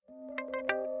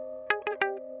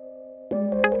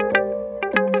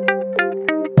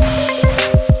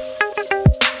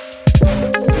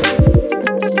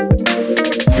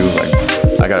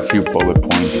few bullet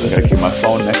points. I gotta keep my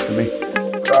phone next to me.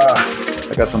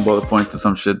 I got some bullet points to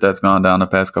some shit that's gone down the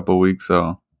past couple of weeks.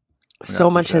 So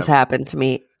much has happened to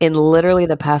me in literally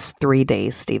the past 3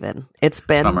 days, Steven. It's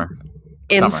been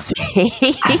insane.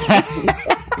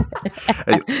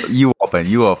 You open.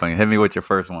 Hit me with your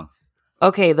first one.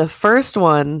 Okay, the first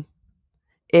one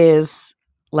is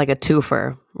like a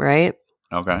twofer, right?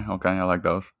 Okay, I like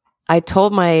those. I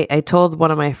told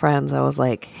one of my friends, I was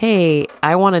like, hey,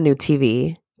 I want a new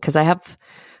TV because I have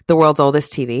the world's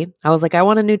oldest TV. I was like, I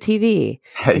want a new TV.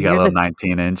 You got a little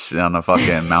 19-inch on the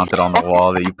fucking mounted on the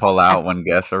wall that you pull out when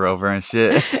guests are over and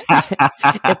shit.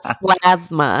 It's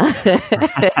plasma.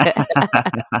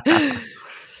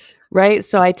 Right?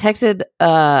 So I texted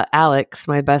Alex,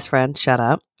 my best friend, shut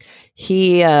up.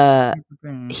 He's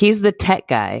the tech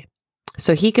guy.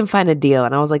 So he can find a deal.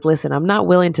 And I was like, listen, I'm not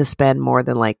willing to spend more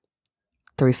than like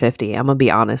 $350. I'm gonna be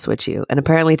honest with you. And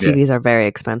apparently TVs are very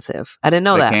expensive. I didn't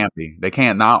know that. They can't be. They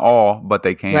can't. Not all, but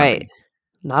they can. Right. Be.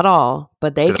 Not all,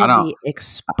 but they can be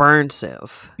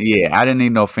expensive. Yeah, I didn't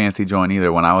need no fancy joint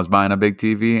either. When I was buying a big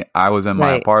TV, I was in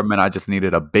my apartment. I just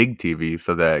needed a big TV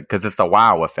so that, because it's the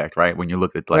wow effect, right? When you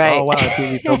look at like, oh wow, the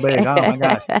TV's so big. Oh my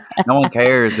gosh. No one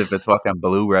cares if it's fucking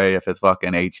Blu-ray, if it's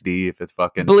fucking HD, if it's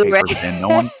fucking Blu-ray. No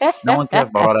one cares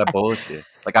about all that bullshit.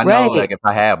 Like I know, like if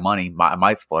I have money, I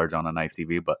might splurge on a nice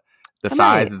TV, but the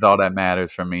size is all that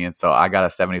matters for me. And so I got a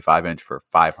 75-inch for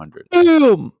 $500.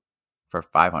 Boom. For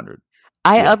 $500.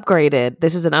 I upgraded.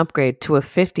 This is an upgrade to a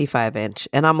 55-inch,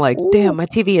 and I'm like, damn, my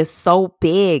TV is so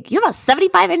big. You have a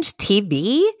 75-inch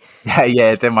TV? Yeah,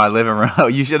 it's in my living room.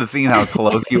 You should have seen how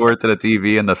close you were to the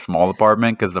TV in the small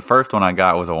apartment, because the first one I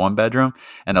got was a 1-bedroom,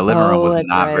 and the living room was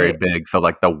not very big. So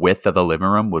like the width of the living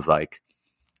room was like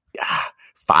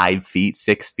 5 feet,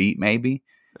 6 feet maybe.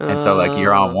 And so, like,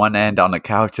 you're on one end on the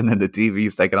couch, and then the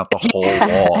TV's taking up the whole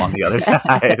wall on the other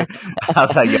side. I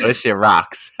was like, yo, this shit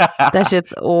rocks. That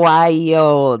shit's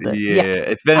wild. Yeah,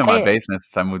 it's been in my basement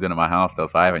since I moved into my house, though,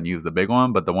 so I haven't used the big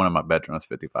one, but the one in my bedroom is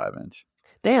 55-inch.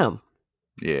 Damn.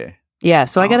 Yeah. Yeah,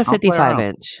 so I got a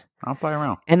 55-inch. I'll play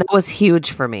around. And that was huge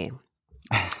for me.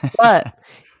 But,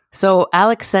 so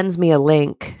Alex sends me a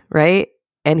link, right?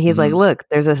 And he's like, look,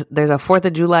 there's a 4th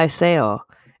of July sale.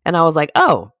 And I was like,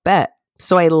 oh, bet.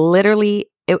 So I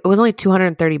literally, it was only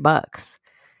 $230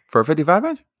 for a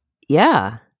 55-inch.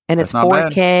 Yeah, and it's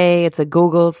 4K. Bad. It's a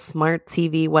Google Smart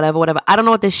TV, whatever. I don't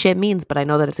know what this shit means, but I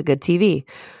know that it's a good TV.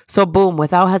 So boom,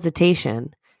 without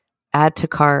hesitation, add to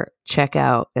cart, check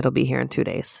out. It'll be here in 2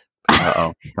 days.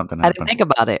 Uh-oh, something happened. I didn't think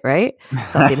about it, right?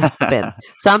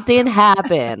 Something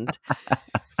happened.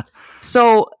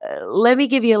 So let me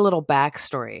give you a little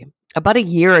backstory. About a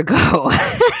year ago.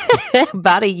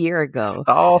 It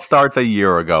all starts a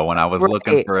year ago when I was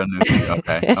looking for a new TV.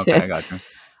 Okay, I got you.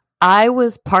 I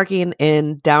was parking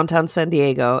in downtown San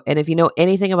Diego, and if you know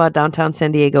anything about downtown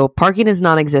San Diego, parking is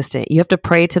non-existent. You have to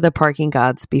pray to the parking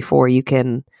gods before you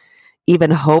can even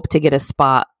hope to get a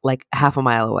spot like half a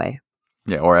mile away.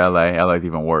 Yeah, or LA. LA's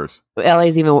even worse.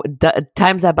 LA's even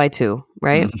times that by 2,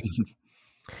 right?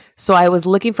 So I was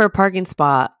looking for a parking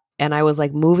spot, and I was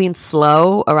like moving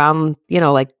slow around,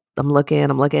 like I'm looking,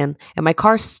 and my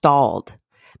car stalled.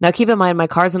 Now, keep in mind, my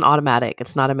car's an automatic.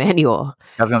 It's not a manual.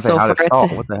 I was going to say, how did it stall?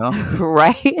 What the hell?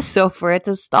 Right? So for it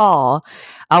to stall,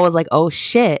 I was like, oh,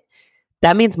 shit.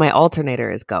 That means my alternator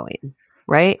is going,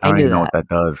 right? I don't even know what that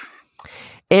does.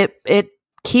 It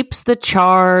keeps the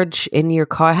charge in your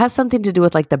car. It has something to do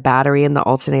with like the battery and the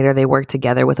alternator. They work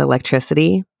together with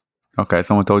electricity. Okay,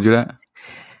 someone told you that?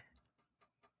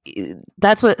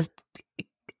 That's what...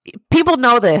 People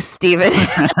know this, Steven.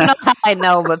 I don't know how I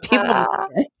know, but people know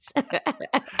this.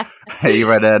 Hey, you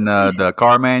read that in the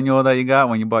car manual that you got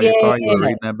when you bought your car? You were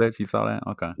reading that bitch? You saw that?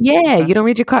 Okay. Yeah, you don't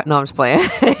read your car. No, I'm just playing.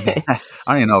 I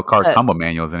don't even know cars come with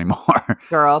manuals anymore.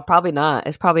 Girl, probably not.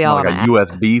 It's probably all like a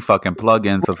USB fucking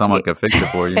plug-in so someone can fix it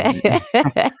for you.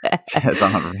 It's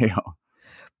unreal.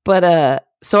 But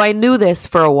so I knew this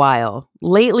for a while.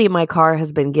 Lately, my car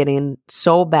has been getting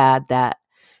so bad that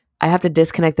I have to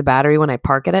disconnect the battery when I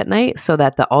park it at night so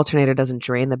that the alternator doesn't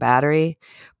drain the battery.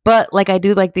 But like I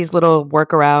do like these little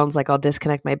workarounds, like I'll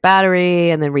disconnect my battery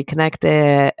and then reconnect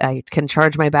it. I can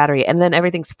charge my battery and then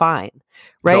everything's fine.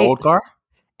 Right? It's an old car?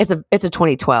 It's a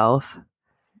 2012.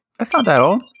 That's not that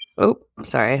old. Oh,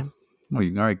 sorry. Well,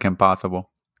 you already Kim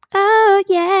Possible. Oh,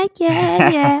 yeah.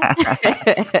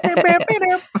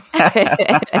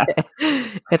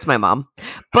 It's my mom.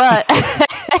 But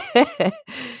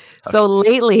so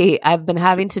lately, I've been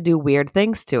having to do weird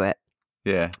things to it.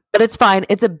 Yeah. But it's fine.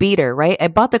 It's a beater, right? I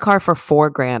bought the car for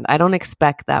 $4,000. I don't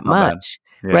expect that much.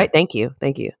 Yeah. Right? Thank you.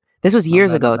 This was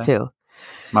years ago, too.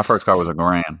 My first car was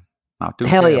 $1,000. Not too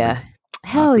Hell scary. yeah.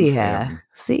 Hell yeah.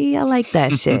 See, I like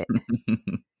that shit.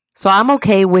 So I'm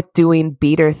okay with doing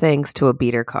beater things to a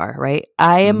beater car, right?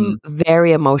 I am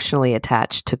very emotionally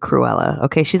attached to Cruella.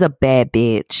 Okay, she's a bad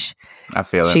bitch. I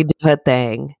feel it. She do her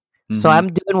thing. So I'm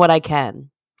doing what I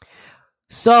can.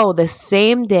 So the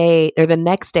same day or the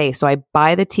next day, so I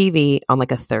buy the TV on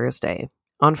like a Thursday.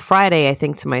 On Friday, I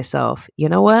think to myself, you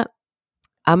know what?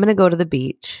 I'm going to go to the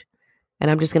beach and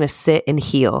I'm just going to sit and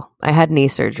heal. I had knee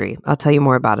surgery. I'll tell you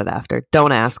more about it after.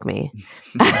 Don't ask me.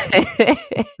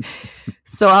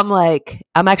 So I'm like,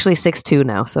 I'm actually 6'2"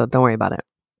 now, so don't worry about it.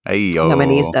 Hey, yo. I got my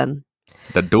knees done.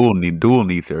 The dual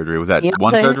knee surgery. Was that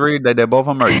one surgery? They did both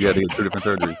of them, or you had to get 2 different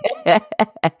surgeries?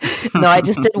 No, I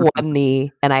just did one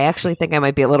knee, and I actually think I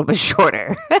might be a little bit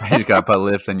shorter. You just got to put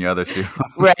lifts in your other shoe.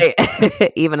 Right.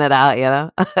 Even it out, you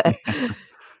know?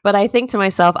 But I think to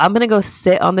myself, I'm going to go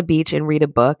sit on the beach and read a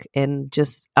book and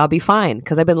I'll be fine.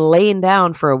 Because I've been laying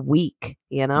down for a week,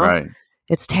 you know? Right.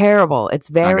 It's terrible. It's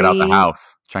very... Trying to get out the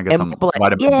house. Trying to get some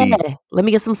vitamin D. Let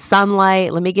me get some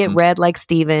sunlight. Let me get red like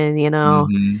Steven, you know?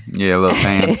 Yeah, a little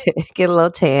tan. Get a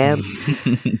little tan.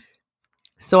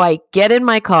 So I get in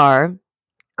my car,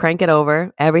 crank it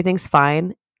over. Everything's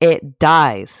fine. It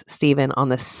dies, Steven, on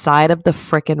the side of the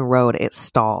frickin' road. It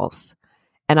stalls.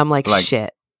 And I'm like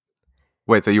shit.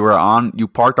 Wait, so you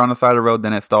parked on the side of the road,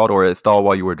 then it stalled, or it stalled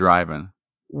while you were driving?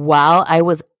 While I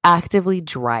was actively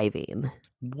driving.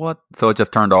 What? So it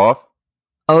just turned off?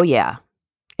 Oh, yeah.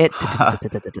 It. How?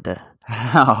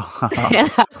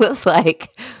 And I was like,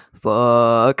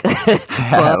 fuck.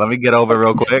 Let me get over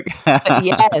real quick.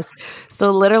 Yes.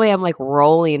 So literally, I'm like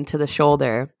rolling to the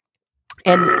shoulder.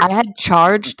 And I had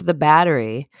charged the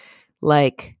battery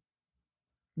like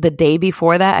the day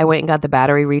before that. I went and got the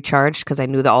battery recharged because I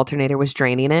knew the alternator was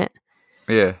draining it.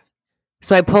 Yeah.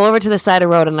 So I pull over to the side of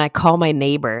the road and I call my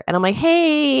neighbor and I'm like,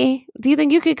 hey, do you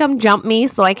think you could come jump me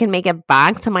so I can make it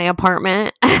back to my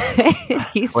apartment? Wait,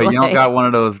 you don't got one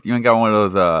of those? You ain't got one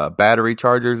of those battery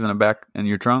chargers in the back in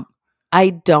your trunk?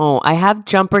 I don't. I have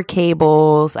jumper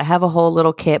cables. I have a whole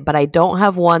little kit, but I don't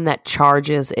have one that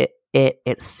charges it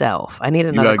itself. I need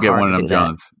another. You gotta get one of them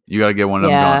Johns. You gotta get one of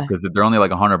them Johns because they're only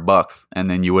like $100, and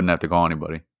then you wouldn't have to call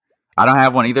anybody. I don't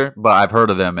have one either, but I've heard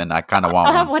of them, and I kind of want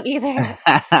one. I don't have one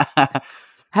either.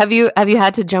 Have you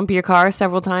had to jump your car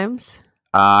several times?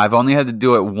 I've only had to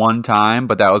do it one time,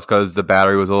 but that was because the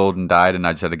battery was old and died, and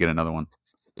I just had to get another one.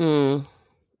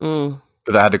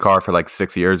 Because I had the car for like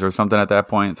 6 years or something at that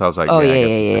point, so I was like, I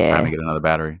guess it's time to get another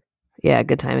battery. Yeah,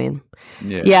 good timing.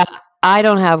 Yeah, I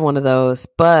don't have one of those,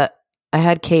 but I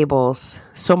had cables.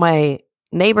 So my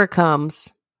neighbor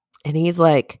comes, and he's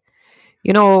like,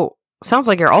 sounds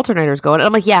like your alternator's going. And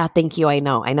I'm like, yeah, thank you. I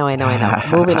know.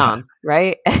 Moving on,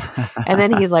 right? And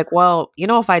then he's like, well,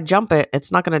 if I jump it,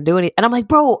 it's not going to do anything. And I'm like,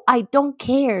 bro, I don't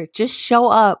care. Just show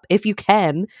up if you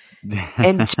can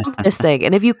and jump this thing.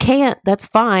 And if you can't, that's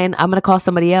fine. I'm going to call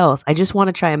somebody else. I just want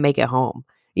to try and make it home.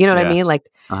 You know what I mean? Like,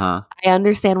 I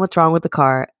understand what's wrong with the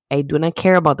car. I do not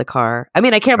care about the car. I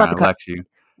mean, I care about the car.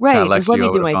 Right. Just let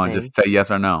me do my thing. Just say yes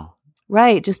or no.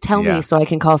 Right. Just tell me so I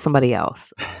can call somebody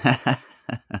else.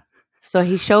 So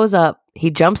he shows up, he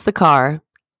jumps the car,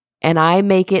 and I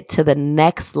make it to the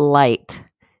next light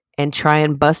and try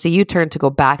and bust a U-turn to go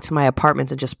back to my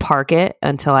apartment and just park it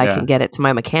until I can get it to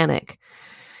my mechanic.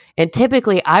 And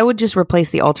typically, I would just replace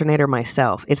the alternator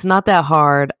myself. It's not that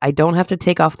hard. I don't have to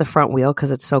take off the front wheel because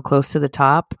it's so close to the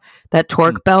top. That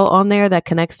torque belt on there that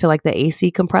connects to like the AC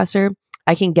compressor,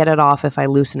 I can get it off if I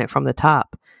loosen it from the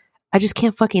top. I just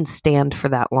can't fucking stand for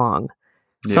that long.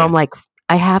 So I'm like,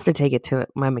 I have to take it to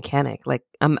my mechanic. Like,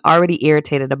 I'm already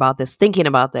irritated about this, thinking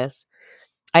about this.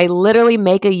 I literally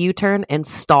make a U-turn and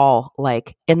stall,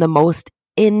 like, in the most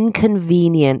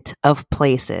inconvenient of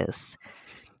places.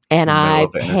 And I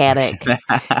panic.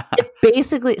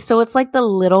 Basically, so it's like the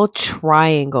little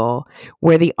triangle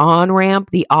where the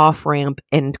on-ramp, the off-ramp,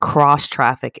 and cross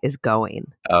traffic is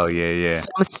going. Oh, yeah. So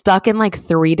I'm stuck in like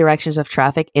 3 directions of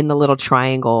traffic in the little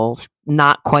triangle,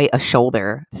 not quite a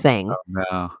shoulder thing. Oh,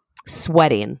 no.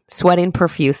 Sweating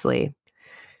profusely.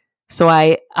 So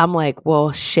I'm like,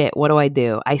 well, shit, what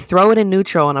do? I throw it in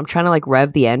neutral and I'm trying to like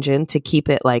rev the engine to keep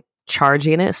it like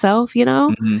charging itself,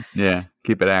 Mm-hmm. Yeah,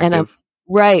 keep it active. And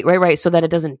right. So that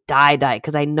it doesn't die.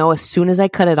 Because I know as soon as I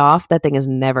cut it off, that thing is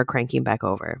never cranking back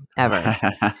over, ever.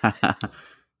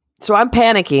 So I'm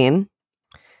panicking.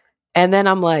 And then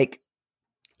I'm like,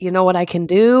 you know what I can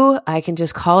do? I can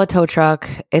just call a tow truck.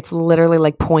 It's literally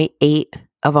like 0.8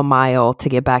 of a mile to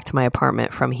get back to my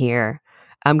apartment from here.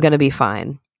 I'm going to be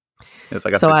fine. It's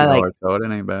like a $50 tow.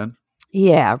 It ain't bad.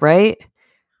 Yeah, right?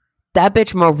 That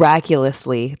bitch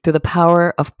miraculously, through the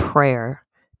power of prayer,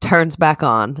 turns back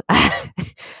on.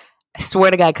 I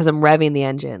swear to God, because I'm revving the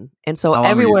engine. And so How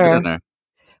long were you sitting there?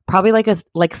 probably like a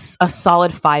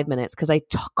solid 5 minutes, because I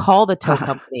call the tow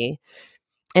company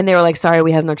and they were like, sorry,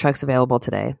 we have no trucks available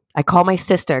today. I call my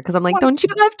sister because I'm like, don't you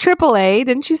have AAA?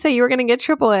 Didn't you say you were going to get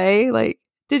AAA? Like,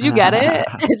 did you get it?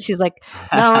 And she's like,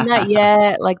 no, not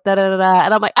yet. Like, da da da da.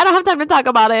 And I'm like, I don't have time to talk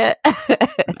about it.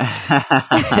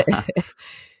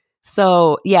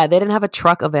 So yeah, they didn't have a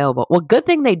truck available. Well, good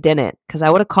thing they didn't, because I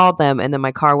would have called them and then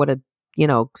my car would have,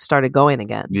 started going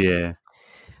again. Yeah.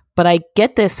 But I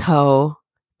get this hoe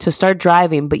to start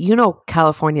driving, but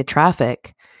California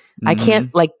traffic. I can't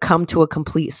like come to a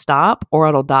complete stop or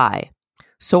it'll die.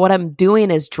 So what I'm doing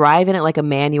is driving it like a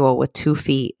manual with 2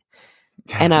 feet.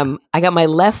 And I got my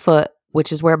left foot,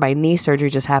 which is where my knee surgery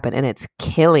just happened, and it's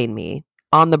killing me,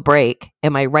 on the brake,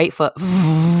 and my right foot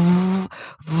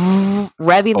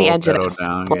revving the engine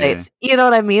at plates. Yeah. You know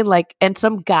what I mean? Like, and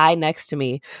some guy next to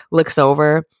me looks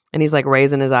over and he's like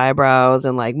raising his eyebrows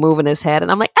and like moving his head,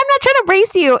 and I'm like, I'm not trying to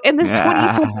race you in this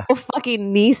 2012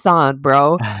 fucking Nissan,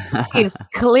 bro. It's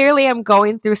clearly I'm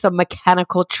going through some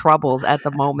mechanical troubles at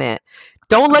the moment.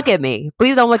 Don't look at me.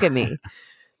 Please don't look at me.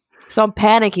 So I'm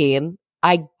panicking.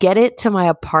 I get it to my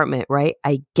apartment, right?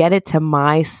 I get it to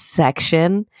my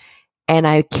section, and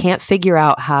I can't figure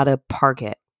out how to park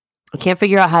it. I can't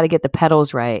figure out how to get the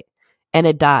pedals right, and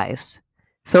it dies.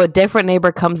 So a different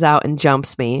neighbor comes out and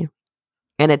jumps me,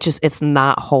 and it's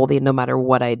not holding no matter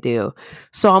what I do.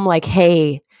 So I'm like,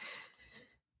 hey,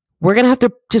 we're going to have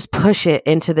to just push it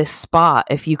into this spot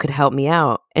if you could help me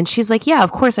out. And she's like, yeah,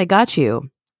 of course, I got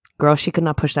you. Girl, she could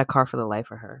not push that car for the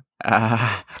life of her.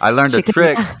 I learned a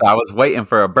trick. So I was waiting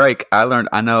for a break.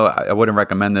 I know I wouldn't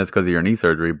recommend this because of your knee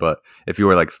surgery, but if you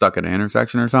were like stuck at an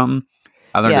intersection or something,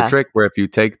 I learned a trick where if you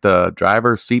take the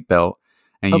driver's seatbelt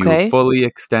and you fully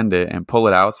extend it and pull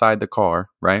it outside the car,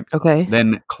 right? Okay.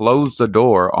 Then close the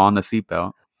door on the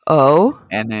seatbelt. Oh.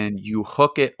 And then you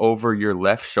hook it over your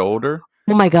left shoulder.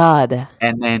 Oh my God.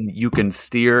 And then you can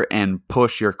steer and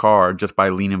push your car just by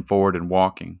leaning forward and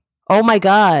walking. Oh my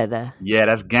God. Yeah,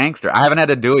 that's gangster. I haven't had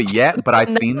to do it yet, but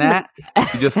I've seen that.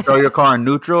 You just throw your car in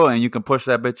neutral and you can push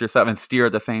that bitch yourself and steer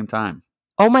at the same time.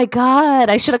 Oh my God.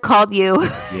 I should have called you.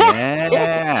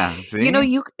 Yeah. See?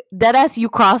 You deadass, you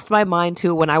crossed my mind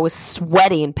too when I was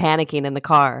sweating, panicking in the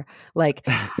car. Like,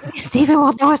 Steven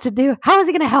won't know what to do. How is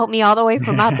he going to help me all the way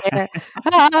from out there?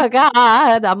 Oh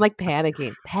God. I'm like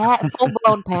panicking.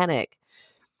 Full-blown panic.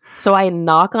 So I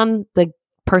knock on the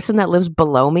person that lives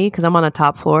below me because I'm on a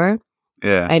top floor.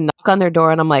 Yeah. I knock on their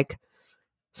door and I'm like,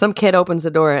 some kid opens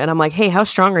the door and I'm like, hey, how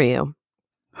strong are you?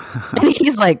 And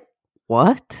he's like,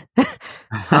 what?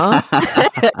 Huh?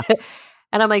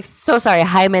 And I'm like, so sorry.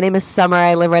 Hi, my name is Summer.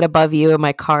 I live right above you and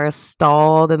my car is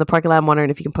stalled in the parking lot. I'm wondering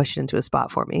if you can push it into a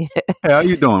spot for me. Hey, how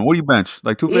you doing? What do you bench?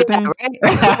 Like 215? Yeah, right?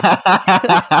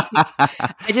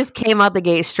 I just came out the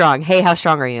gate strong. Hey, how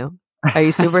strong are you? Are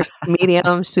you super,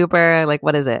 medium, super? Like,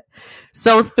 what is it?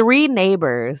 So 3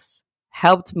 neighbors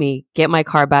helped me get my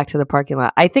car back to the parking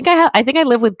lot. I think I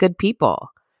live with good people.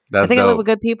 That's I live with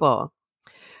good people.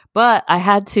 But I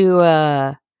had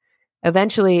to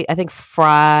eventually, I think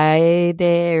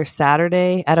Friday or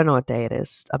Saturday, I don't know what day it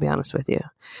is, I'll be honest with you.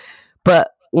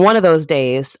 But one of those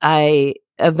days, I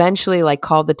eventually like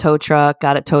called the tow truck,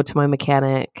 got it towed to my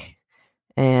mechanic.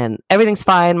 And everything's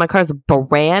fine. My car's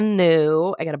brand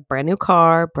new. I got a brand new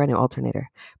car, brand new alternator.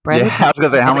 Brand new car. I was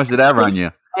going to say, how much did that run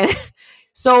you?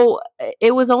 So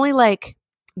it was only like,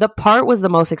 the part was the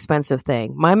most expensive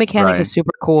thing. My mechanic is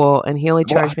super cool, and he only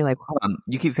charged me like...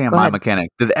 You keep saying my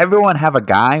mechanic. Does everyone have a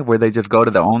guy where they just go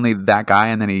to that guy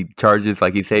and then he charges,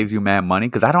 like he saves you mad money?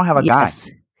 Because I don't have a guy.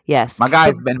 Yes. My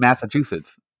guy's been in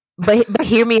Massachusetts. But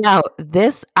hear me out.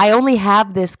 I only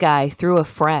have this guy through a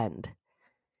friend.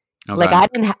 Okay. Like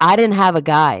I didn't have a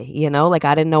guy, like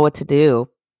I didn't know what to do.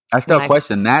 I still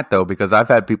question that though, because I've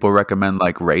had people recommend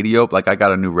like radio. Like I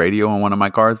got a new radio on one of my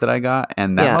cars that I got,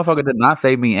 and that motherfucker did not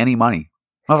save me any money.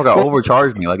 Motherfucker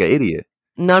overcharged me like an idiot.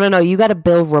 No. You got to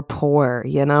build rapport.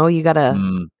 You got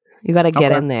to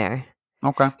get in there.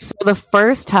 Okay. So the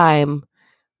first time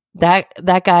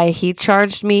that guy, he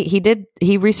charged me. He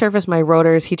resurfaced my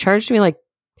rotors. He charged me like,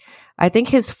 I think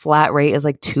his flat rate is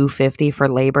like $250 for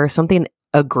labor, something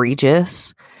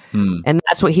egregious. And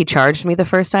that's what he charged me the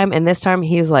first time. And this time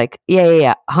he's like,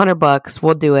 yeah, $100,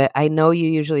 we'll do it. I know you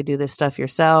usually do this stuff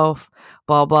yourself,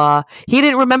 blah, blah. He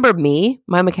didn't remember me,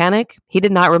 my mechanic. He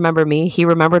did not remember me. He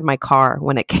remembered my car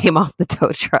when it came off the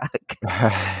tow truck.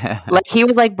 Like he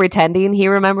was like pretending he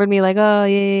remembered me, like, oh,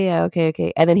 yeah,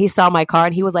 okay. And then he saw my car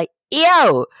and he was like,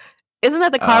 yo, isn't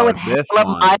that the car with hella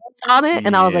miles on it?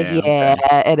 And I was like,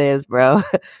 it is, bro.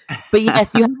 But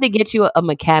yes, you have to get you a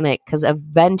mechanic because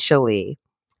eventually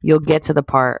you'll get to the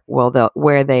part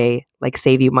where they like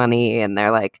save you money and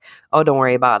they're like, oh, don't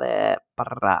worry about it,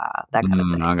 that kind of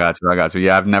thing. I got you.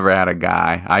 Yeah, I've never had a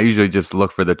guy. I usually just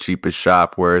look for the cheapest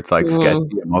shop where it's like sketchy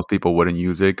and most people wouldn't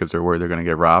use it because they're worried they're going to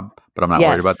get robbed. But I'm not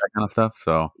worried about that kind of stuff.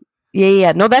 So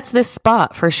yeah. No, that's this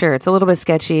spot for sure. It's a little bit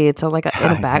sketchy. It's in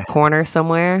a back corner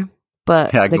somewhere.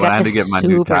 But yeah, when I had to get my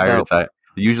new tires,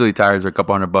 usually tires are a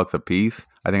couple $100 a piece.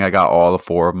 I think I got all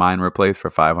 4 of mine replaced for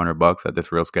 $500 at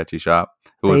this real sketchy shop.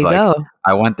 It was like,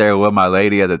 I went there with my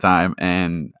lady at the time,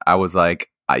 and I was like,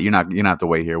 you're not have to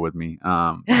wait here with me.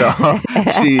 So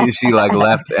she like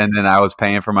left, and then I was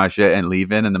paying for my shit and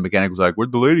leaving, and the mechanic was like,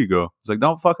 "Where'd the lady go?" I was like,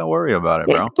 "Don't fucking worry about it,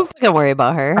 bro. Don't fucking worry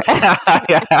about her."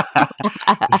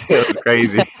 Shit was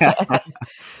crazy.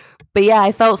 But yeah,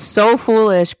 I felt so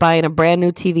foolish buying a brand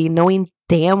new TV, knowing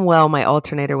damn well my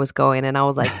alternator was going, and I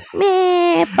was like,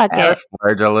 "Man, fuck it."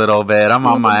 Splurge a little bit. I'm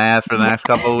on my ass for the next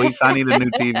couple of weeks. I need a new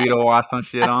TV to watch some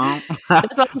shit on.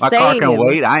 That's what I'm my saying. car can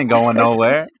wait. I ain't going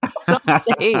nowhere. That's what I'm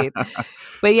saying.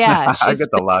 But yeah, I get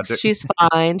the logic. She's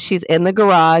fine. She's in the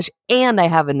garage, and I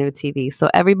have a new TV. So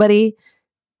everybody,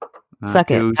 suck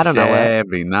it. I don't know what.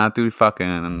 Not too fucking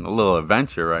a little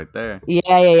adventure right there.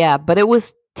 Yeah. But it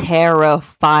was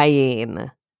terrifying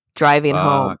driving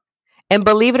home. And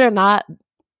believe it or not,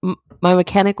 my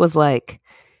mechanic was like,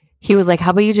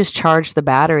 how about you just charge the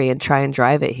battery and try and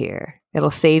drive it here?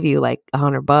 It'll save you like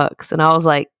 $100. And I was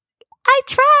like, I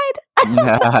tried.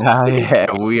 Yeah,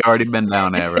 we already been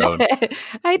down that road.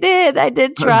 I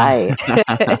did try.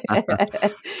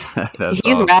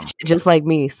 He's awesome. Ratchet just like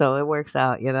me, so it works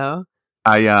out, you know?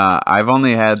 I've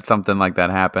only had something like that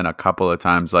happen a couple of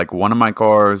times. Like one of my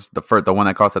cars, the one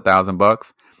that cost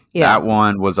 $1,000, that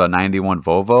one was a 91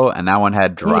 Volvo, and that one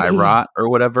had dry rot or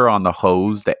whatever on the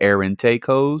hose, the air intake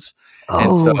hose.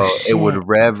 And so it would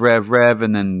rev,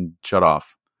 and then shut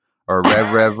off. Or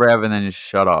rev, and then just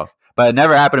shut off. But it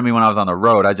never happened to me when I was on the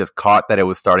road. I just caught that it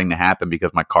was starting to happen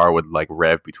because my car would like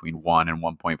rev between 1 and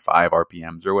 1.5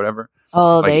 RPMs or whatever.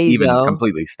 Oh, like, there you even go.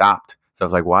 Completely stopped. So I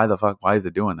was like, why the fuck? Why is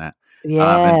it doing that?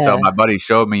 Yeah. And so my buddy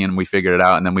showed me, and we figured it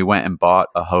out. And then we went and bought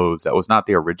a hose that was not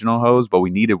the original hose, but we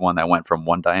needed one that went from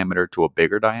one diameter to a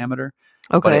bigger diameter.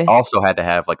 Okay. But it also had to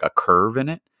have like a curve in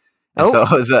it. And so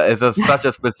it's such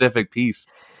a specific piece,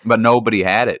 but nobody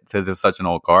had it because it's such an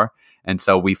old car. And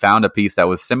so we found a piece that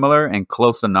was similar and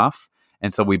close enough.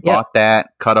 And so we bought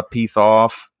that, cut a piece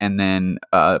off, and then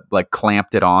like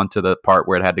clamped it onto the part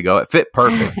where it had to go. It fit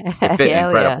perfect. It fit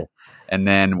incredible. And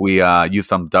then we used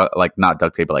some not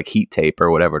duct tape, but like heat tape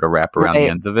or whatever to wrap around the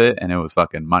ends of it. And it was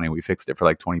fucking money. We fixed it for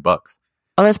like $20.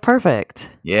 Oh, that's perfect.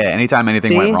 Yeah. Anytime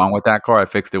anything went wrong with that car, I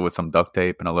fixed it with some duct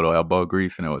tape and a little elbow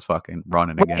grease, and it was fucking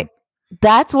running again.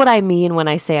 That's what I mean when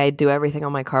I say I do everything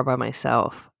on my car by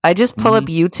myself. I just pull up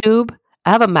YouTube. I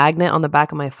have a magnet on the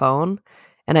back of my phone,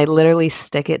 and I literally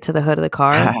stick it to the hood of the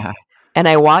car, and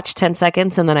I watch 10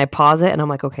 seconds, and then I pause it, and I'm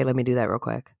like, okay, let me do that real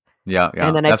quick. Yeah.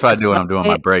 And then that's what I do when I'm doing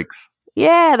my brakes.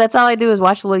 Yeah, that's all I do is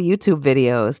watch little YouTube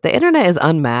videos. The internet is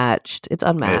unmatched. It's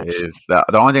unmatched. It is.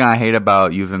 The only thing I hate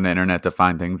about using the internet to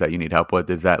find things that you need help with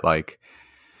is that, like,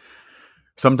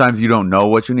 sometimes you don't know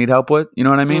what you need help with. You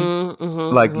know what I mean?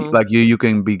 Like you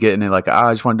can be getting it like,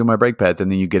 I just want to do my brake pads.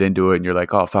 And then you get into it and you're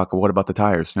like, oh, fuck, what about the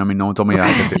tires? You know what I mean? No one told me I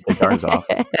had to take the tires off.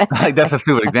 Like, that's a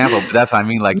stupid example, but that's what I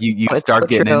mean. Like, you start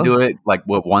getting into it, like,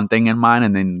 with one thing in mind.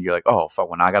 And then you're like, oh, fuck,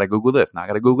 well, now I got to Google this. Now I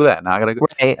got to Google that. Now I got to go.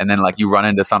 Right. And then, like, you run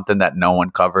into something that no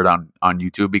one covered on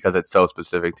YouTube because it's so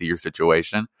specific to your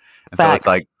situation. And so it's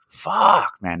like,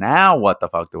 fuck, man, now what the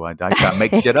fuck do I do? I gotta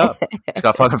make shit up. Just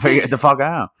gotta fucking figure it the fuck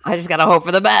out. I just gotta hope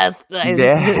for the best. Like,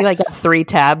 got 3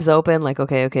 tabs open. Like,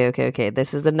 okay.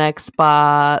 This is the next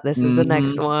spot. This is the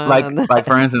next one. Like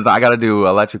for instance, I gotta do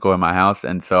electrical in my house,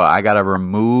 and so I gotta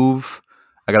remove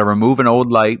an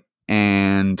old light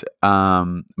and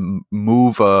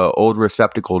move a old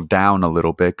receptacle down a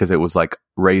little bit because it was like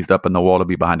raised up in the wall to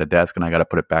be behind a desk, and I gotta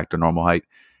put it back to normal height.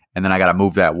 And then I got to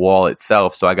move that wall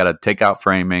itself. So I got to take out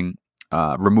framing,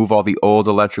 remove all the old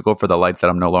electrical for the lights that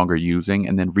I'm no longer using,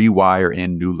 and then rewire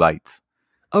in new lights.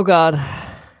 Oh, God.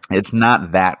 It's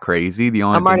not that crazy. The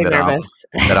only thing the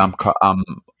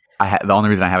only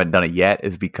reason I haven't done it yet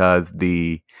is because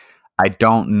I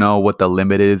don't know what the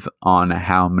limit is on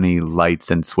how many lights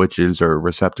and switches or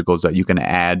receptacles that you can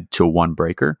add to one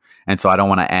breaker. And so I don't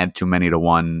want to add too many to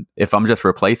one. If I'm just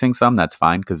replacing some, that's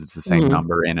fine because it's the same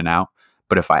number in and out.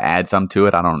 But if I add some to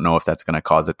it, I don't know if that's going to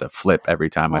cause it to flip every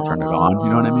time I turn it on. You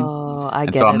know what I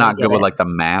mean? I'm not good with like the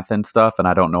math and stuff, and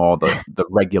I don't know all the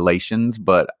regulations.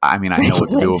 But I mean, I know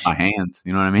what to do with my hands.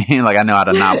 You know what I mean? Like I know how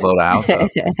to not blow the house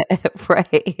up.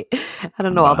 Right. I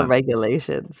don't know all the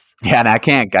regulations. Yeah, and I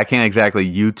can't exactly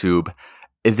YouTube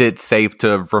is it safe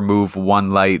to remove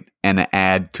one light and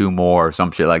add two more or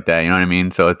some shit like that? You know what I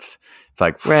mean? So it's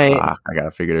like, fuck, I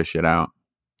gotta figure this shit out.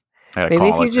 I gotta Maybe call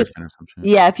if an you just, electrician or some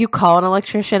shit. yeah, if you call an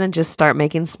electrician and just start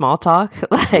making small talk,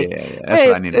 like, Yeah, that's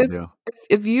what I need to do.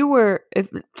 If you were,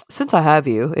 since I have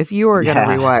you, if you were gonna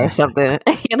rewire something,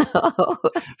 you know,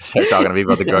 start talking to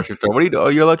people at the grocery store. What do you do? Oh,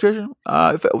 you're an electrician?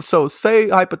 So say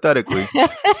hypothetically,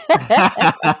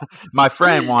 my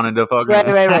friend wanted to fucking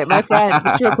right. My friend,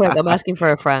 just real quick, I'm asking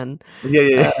for a friend.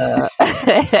 Yeah.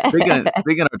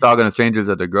 Speaking of talking to strangers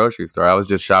at the grocery store, I was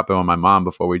just shopping with my mom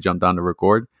before we jumped on to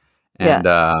record, and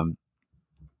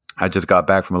I just got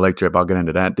back from a lake trip. I'll get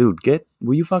into that. Dude,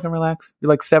 will you fucking relax? You're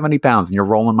like 70 pounds and you're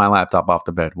rolling my laptop off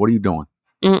the bed. What are you doing?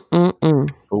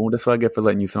 Fool, that's what I get for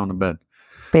letting you sit on the bed.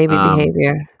 Baby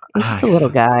behavior. He's just a little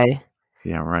guy.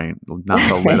 Yeah, right. Not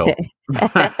so little.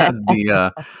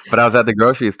 But I was at the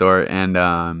grocery store and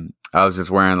I was just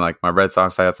wearing like my Red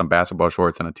Sox. I had some basketball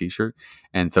shorts and a t-shirt.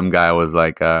 And some guy was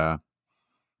like,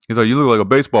 he's like, you look like a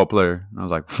baseball player. And I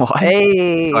was like, what?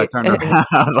 Hey. So I turned around.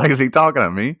 I was like, is he talking to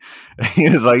me? He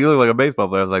was like, you look like a baseball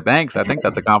player. I was like, thanks. I think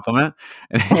that's a compliment.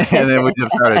 And then we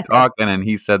just started talking, and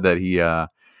he said that he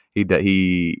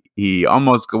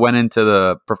almost went into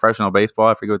the professional baseball.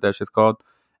 I forget what that shit's called.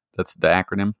 That's the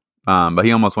acronym. But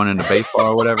he almost went into baseball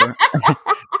or whatever.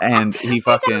 And he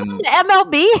fucking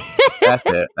MLB. That's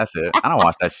it. I don't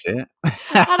watch that shit.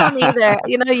 I don't either.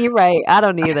 You know, you're right. I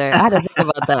don't either. I had to think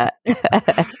about that.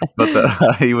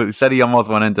 But he said he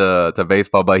almost went into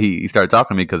baseball, but he started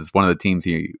talking to me because one of the teams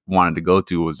he wanted to go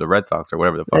to was the Red Sox or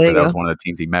whatever the fuck. That was one of the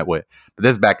teams he met with. But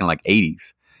this is back in like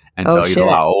 80s. And so he's a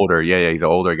lot older. Yeah, he's an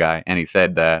older guy. And he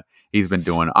said that he's been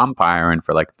doing umpiring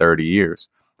for like 30 years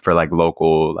for like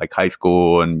local, like high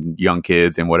school and young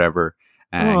kids and whatever.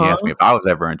 And he asked me if I was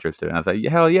ever interested. And I was like,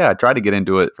 hell yeah. I tried to get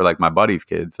into it for like my buddies'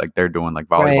 kids. Like they're doing like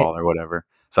volleyball or whatever.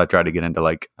 So I tried to get into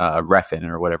like reffing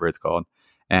or whatever it's called.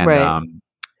 And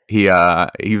he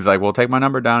was like, well, take my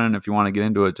number down. And if you want to get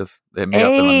into it, just hit me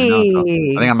up and let me know. So I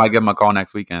think I might give him a call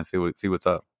next weekend and see what's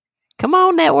up. Come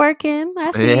on, networking.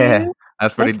 I see you.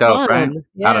 That's pretty dope, right?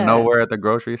 Yeah. Out of nowhere at the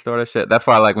grocery store, that shit. That's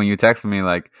why, like, when you texted me,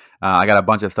 like, I got a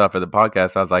bunch of stuff for the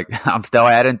podcast. I was like, I'm still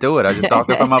adding to it. I just talked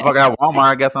to some motherfucker at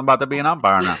Walmart. I guess I'm about to be an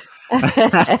umpire now.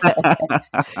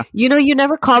 You know, you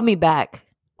never called me back.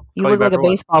 You look like a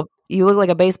baseball. You look like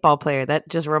a baseball player. That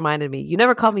just reminded me. You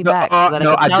never called me back. So that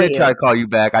I did try to call you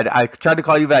back. I tried to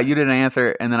call you back. You didn't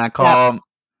answer, and then I called. No.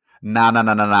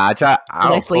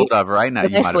 I was pulled up right now.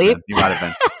 You might have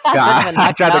been.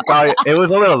 I tried to call you. It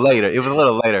was a little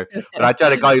later. But I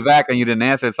tried to call you back and you didn't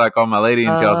answer. So I called my lady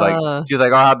and she was like, oh,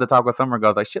 I have to talk with Summer. I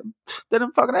was like, shit,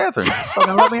 didn't fucking answer.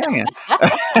 Fucking let me hang in.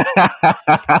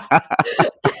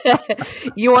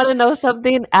 You want to know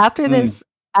something? After this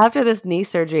knee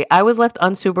surgery, I was left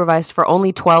unsupervised for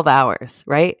only 12 hours,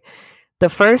 right? The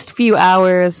first few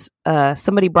hours,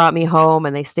 somebody brought me home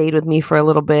and they stayed with me for a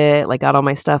little bit, like got all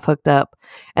my stuff hooked up.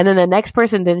 And then the next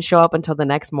person didn't show up until the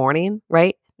next morning,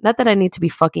 right? Not that I need to be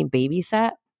fucking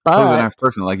babysat, but... Who's the next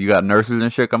person? Like you got nurses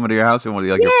and shit coming to your house? You want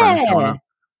like your friends showing up?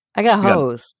 I got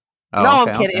hoes. No,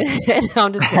 okay, I'm kidding. No,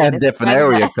 I'm just kidding. Different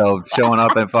area codes showing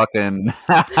up in fucking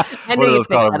what are those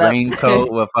called?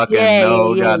 Raincoat with fucking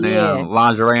goddamn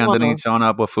lingerie underneath, showing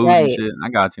up with food and shit. I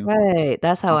got you. Right.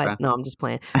 That's how I'm just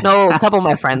playing. No, a couple of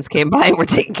my friends came by and were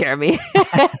taking care of me.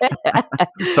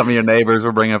 Some of your neighbors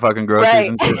were bringing fucking groceries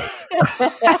and shit.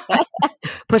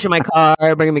 Pushing my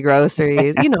car, bringing me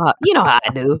groceries. You know how I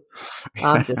do.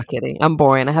 I'm just kidding. I'm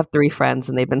boring. I have 3 friends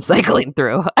and they've been cycling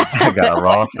through. I got a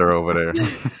roster over there.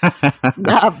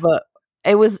 Nah, but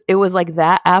it was like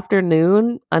that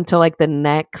afternoon until like the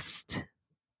next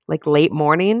like late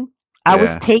morning. I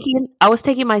was taking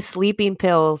my sleeping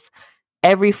pills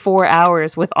every 4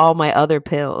 hours with all my other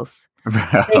pills.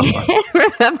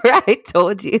 Remember I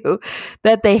told you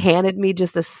that they handed me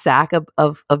just a sack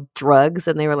of drugs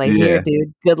and they were like, here,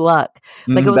 dude, good luck.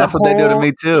 Like it was that's what they do to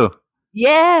me too.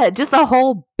 Yeah, just a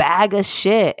whole bag of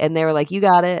shit. And they were like, you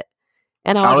got it.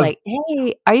 And I was like,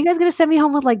 hey, are you guys going to send me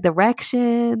home with like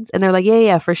directions? And they're like,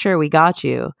 yeah, for sure. We got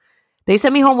you. They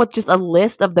sent me home with just a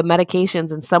list of the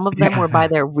medications and some of them were by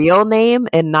their real name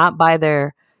and not by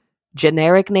their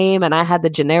generic name. And I had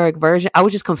the generic version. I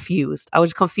was just confused.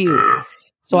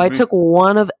 So I took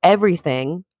one of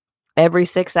everything every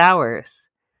 6 hours.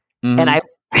 And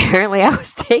apparently I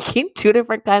was taking 2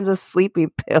 different kinds of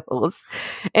sleeping pills.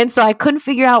 And so I couldn't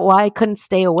figure out why I couldn't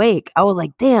stay awake. I was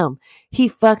like, damn, he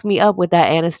fucked me up with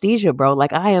that anesthesia, bro.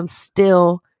 Like I am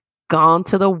still gone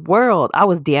to the world. I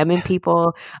was DMing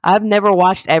people. I've never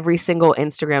watched every single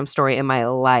Instagram story in my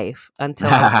life until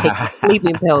I was taking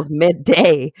sleeping pills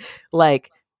midday.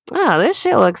 Like oh, this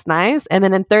shit looks nice. And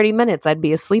then in 30 minutes, I'd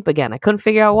be asleep again. I couldn't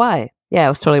figure out why. Yeah, it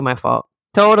was totally my fault.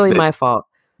 Totally my fault.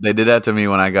 They did that to me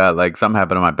when I got like something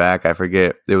happened to my back. I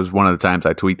forget. It was one of the times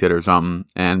I tweaked it or something.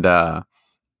 And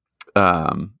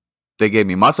they gave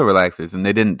me muscle relaxers, and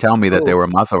they didn't tell me that they were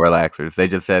muscle relaxers. They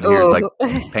just said, here's like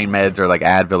pain meds or like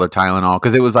Advil or Tylenol.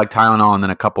 Because it was like Tylenol and then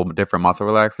a couple of different muscle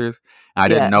relaxers. And I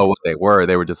didn't know what they were.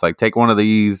 They were just like, take one of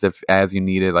these as you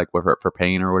need it, like for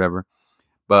pain or whatever.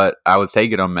 But I was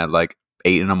taking them at like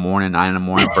 8 in the morning, 9 in the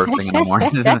morning, first thing in the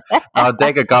morning. I'll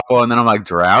take a couple, and then I'm like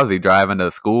drowsy driving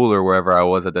to school or wherever I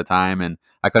was at the time, and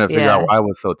I couldn't figure out why I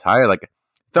was so tired. Like, it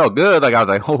felt good. Like, I was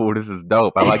like, oh, this is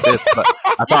dope. I like this, but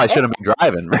I thought I shouldn't be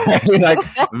driving. Right?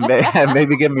 Like,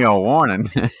 maybe give me a warning.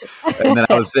 And then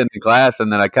I was sitting in class,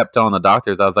 and then I kept telling the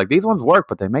doctors, I was like, these ones work,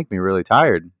 but they make me really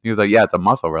tired. He was like, yeah, it's a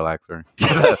muscle relaxer.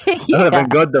 That would have been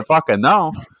good to fucking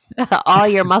know. All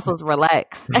your muscles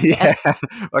relax. Yeah,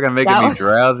 fucking making me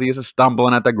drowsy. Just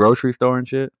stumbling at the grocery store and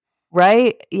shit.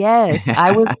 Right? Yes,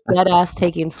 I was dead ass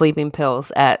taking sleeping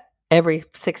pills at every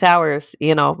 6 hours.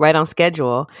 Right on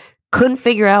schedule. Couldn't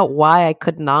figure out why I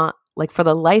could not, like, for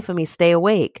the life of me, stay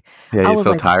awake. Yeah, I you're was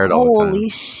so tired all the time. Holy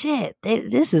shit!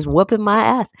 This is whooping my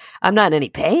ass. I'm not in any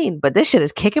pain, but this shit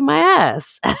is kicking my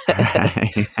ass.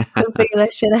 Couldn't figure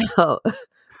that shit out.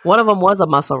 One of them was a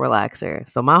muscle relaxer,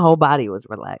 so my whole body was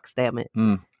relaxed. Damn it!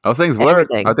 Those things work.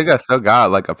 I think I still got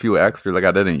like a few extra. Like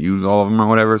I didn't use all of them or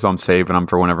whatever, so I'm saving them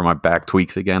for whenever my back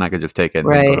tweaks again. I could just take it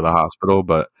and then go to the hospital,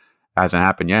 but it hasn't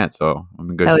happened yet, so I'm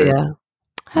in good shape.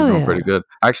 Hell yeah. Pretty good.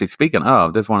 Actually, speaking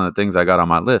of, this is one of the things I got on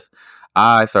my list.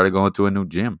 I started going to a new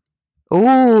gym.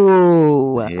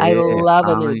 Ooh, I love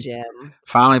a new gym.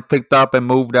 Finally picked up and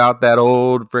moved out that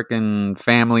old freaking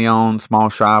family-owned small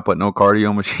shop with no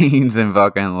cardio machines and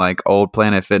fucking like old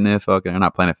Planet Fitness,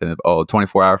 not Planet Fitness,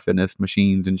 24-hour fitness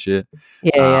machines and shit.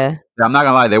 Yeah. I'm not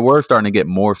gonna lie, they were starting to get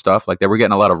more stuff. Like they were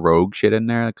getting a lot of rogue shit in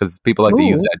there because people like to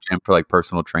use that gym for like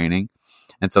personal training.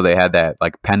 And so they had that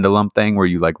like pendulum thing where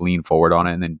you like lean forward on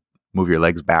it and then move your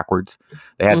legs backwards.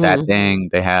 They had that thing.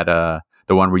 They had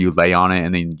the one where you lay on it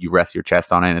and then you rest your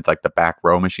chest on it and it's like the back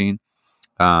row machine.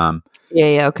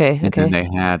 Okay. And they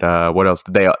had what else?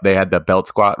 They had the belt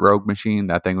squat rogue machine.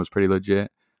 That thing was pretty legit.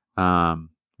 But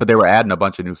they were adding a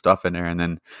bunch of new stuff in there, and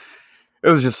then it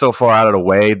was just so far out of the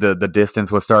way. The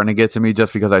distance was starting to get to me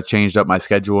just because I changed up my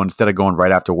schedule. Instead of going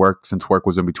right after work, since work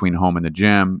was in between home and the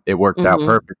gym, it worked out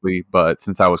perfectly. But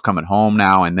since I was coming home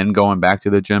now and then going back to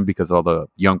the gym because all the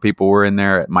young people were in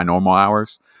there at my normal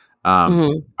hours,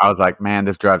 I was like, man,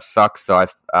 this drive sucks. So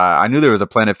I knew there was a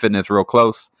Planet Fitness real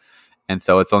close. And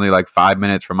so it's only like 5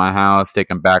 minutes from my house,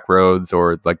 taking back roads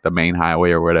or like the main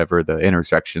highway or whatever. The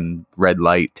intersection red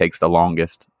light takes the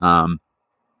longest.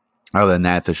 Other than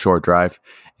that, it's a short drive,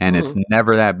 and it's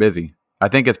never that busy. I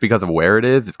think it's because of where it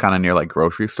is. It's kind of near like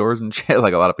grocery stores and shit.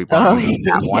 Like a lot of people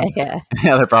that one. Yeah,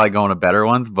 they're probably going to better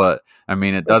ones, but I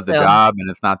mean, it does the job, and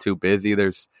it's not too busy.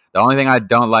 The only thing I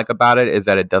don't like about it is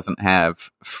that it doesn't have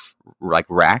like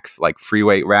racks, like free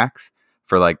weight racks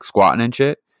for like squatting and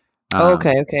shit.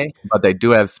 Okay. But they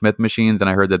do have Smith machines, and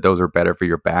I heard that those are better for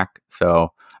your back.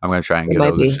 So I'm going to try and give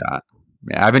those a shot.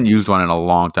 Yeah, I haven't used one in a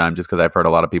long time just because I've heard a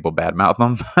lot of people badmouth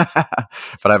them.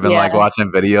 But I've been like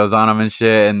watching videos on them and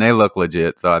shit, and they look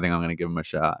legit. So I think I'm going to give them a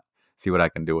shot, see what I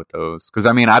can do with those. Because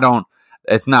I mean, I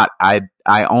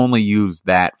only use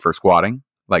that for squatting,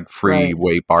 like free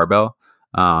weight barbell.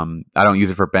 I don't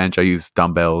use it for bench. I use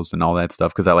dumbbells and all that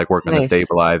stuff because I like working the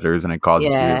stabilizers, and it causes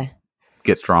you to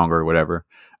get stronger or whatever.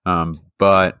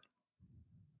 But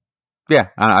yeah,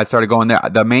 I started going there.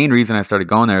 The main reason I started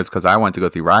going there is because I went to go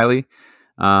see Riley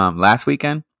last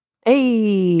weekend.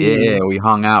 Hey, yeah, we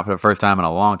hung out for the first time in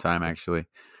a long time, actually.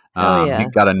 He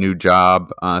got a new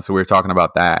job, so we were talking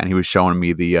about that, and he was showing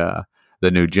me the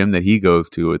new gym that he goes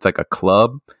to. It's like a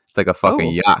club. It's like a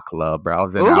fucking yacht club, bro. I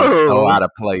was so out of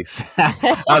place.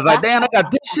 I was like, damn, they got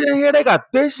this shit in here. They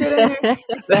got this shit in here.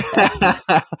 That's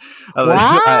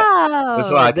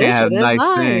why I can't have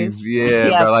nice things.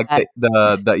 Yeah, bro. Like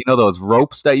the those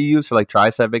ropes that you use for like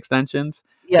tricep extensions.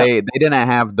 Yep. They didn't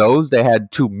have those. They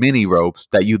had too many ropes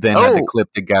that you then had to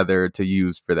clip together to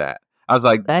use for that. I was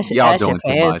like, y'all doing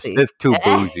too much. This too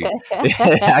bougie.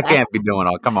 I can't be doing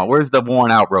all. Come on, where's the worn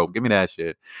out rope? Give me that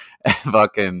shit.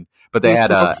 Fucking. But they had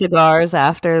smoke cigars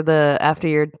after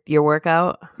your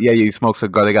workout. Yeah, you smoke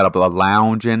cigar. They got a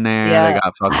lounge in there. Yeah.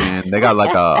 They got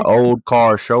like a old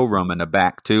car showroom in the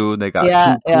back too. They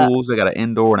got two pools. They got an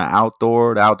indoor and an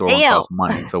outdoor. The outdoor one costs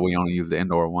money, so we only use the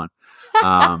indoor one.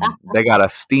 They got a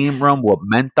steam room with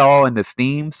menthol in the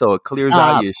steam, so it clears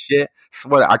out your shit.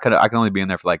 Swear, I can only be in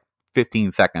there for like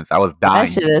 15 seconds. I was That dying.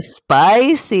 shit is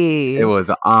spicy. It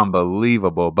was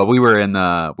unbelievable. But we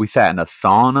sat in a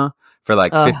sauna for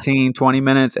like 15, 20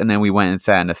 minutes, and then we went and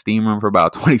sat in the steam room for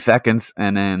about 20 seconds,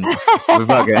 and then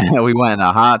we went in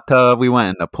a hot tub, we went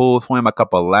in the pool, swam a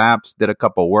couple laps, did a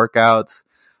couple workouts.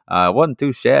 It wasn't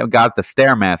too shabby. God's the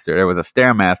Stairmaster. There was a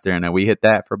Stairmaster, and then we hit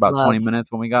that for about 20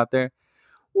 minutes when we got there.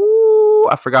 Ooh,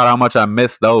 I forgot how much I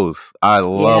missed those. I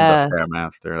love the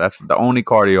Stairmaster. That's the only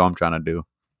cardio I'm trying to do.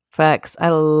 Facts. I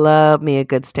love me a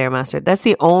good Stairmaster. That's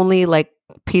the only like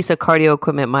piece of cardio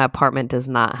equipment my apartment does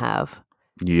not have.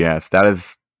 Yes, that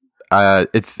is.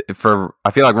 It's for.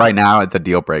 I feel like right now it's a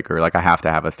deal breaker. Like I have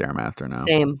to have a Stairmaster now.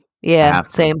 Same. Yeah.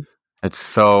 Same. It's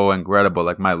so incredible.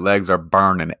 Like my legs are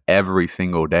burning every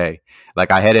single day.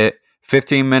 Like I hit it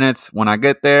 15 minutes when I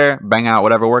get there. Bang out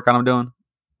whatever workout I'm doing.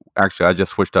 Actually, I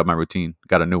just switched up my routine.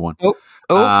 Got a new one.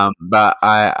 But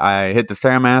I hit the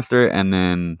Stairmaster and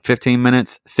then 15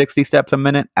 minutes, 60 steps a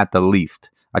minute at the least.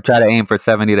 I try to aim for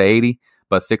 70 to 80,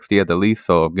 but 60 at the least.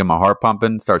 So get my heart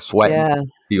pumping, start sweating. Yeah.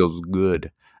 Feels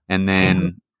good. And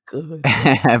then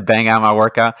bang out my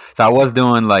workout. So I was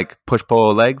doing like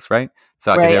push-pull legs, right?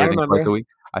 So I could do everything twice a week.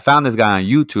 I found this guy on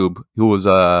YouTube who was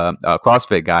a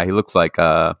CrossFit guy. He looks like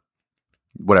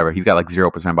whatever. He's got like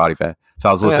 0% body fat. So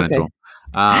I was listening to him.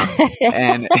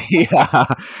 And he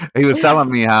was telling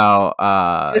me how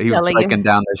he was breaking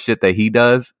down the shit that he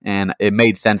does, and it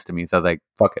made sense to me. So I was like,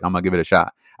 "Fuck it, I'm gonna give it a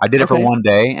shot." I did it for one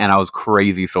day, and I was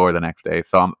crazy sore the next day.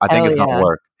 So I think it's gonna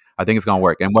work. I think it's gonna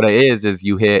work. And what it is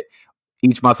you hit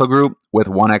each muscle group with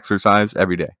one exercise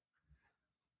every day.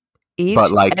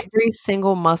 Every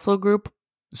single muscle group.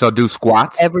 So do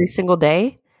squats every single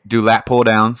day. Do lat pull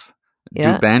downs.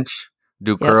 Do bench.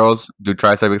 Do curls. Do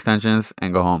tricep extensions,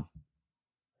 and go home.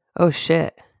 Oh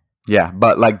shit. Yeah,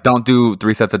 but like don't do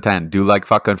 3 sets of 10. Do like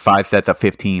fucking 5 sets of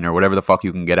 15 or whatever the fuck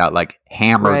you can get out. Like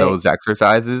hammer those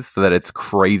exercises so that it's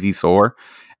crazy sore.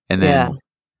 And then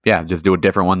just do a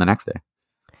different one the next day.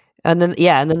 And then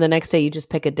the next day you just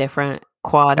pick a different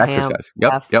quad exercise.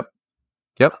 Yep.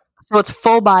 So it's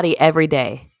full body every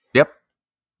day. Yep.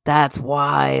 That's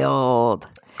wild.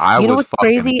 I was fucking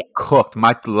crazy? Cooked.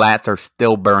 My lats are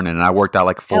still burning and I worked out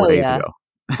like 4 days ago.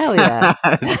 Hell yeah.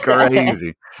 It's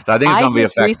crazy. So I think it's going to be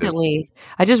effective.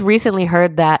 I just recently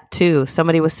heard that too.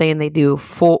 Somebody was saying they do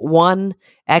one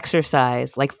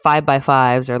exercise, like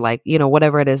 5x5s or like,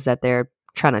 whatever it is that they're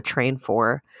trying to train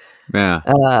for.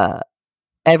 Yeah.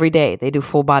 Every day. They do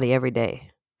full body every day.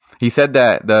 He said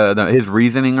that his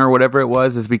reasoning or whatever it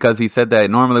was is because he said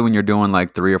that normally when you're doing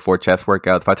like 3 or 4 chest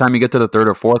workouts, by the time you get to the 3rd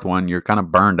or 4th one, you're kind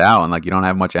of burned out and like you don't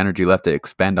have much energy left to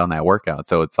expend on that workout.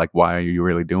 So it's like, why are you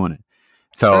really doing it?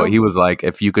 So he was like,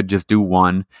 if you could just do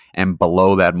one and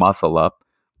blow that muscle up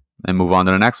and move on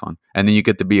to the next one. And then you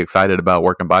get to be excited about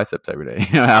working biceps every day.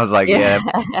 I was like, yeah.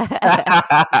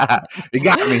 You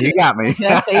got me.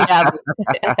 That's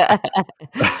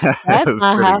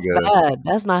not half bad.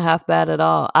 That's not half bad at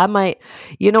all. I might,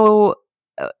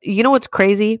 what's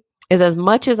crazy is as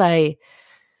much as I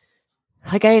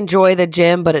enjoy the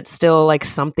gym, but it's still like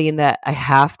something that I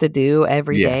have to do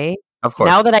every day. Of course.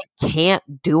 Now that I can't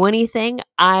do anything,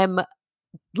 I'm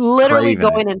literally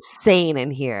going insane in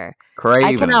here.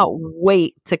 I cannot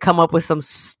wait to come up with some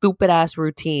stupid ass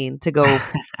routine to go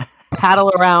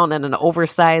paddle around in an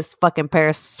oversized fucking pair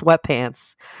of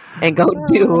sweatpants and go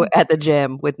do at the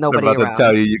gym with nobody around. I'm about to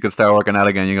tell you can start working out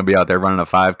again. You're going to be out there running a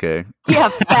 5K. Yeah,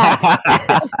 facts.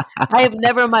 I have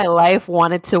never in my life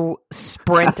wanted to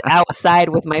sprint outside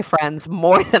with my friends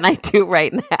more than I do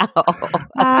right now.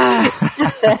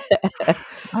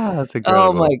 That's incredible.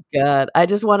 Oh my God. I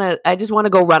just want to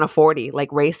go run a 40,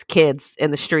 like race kids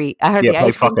in the street. I heard the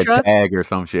ice cream truck. Tag or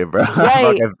some shit, bro.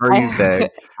 Right. Freeze tag.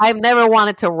 I've never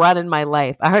wanted to run in my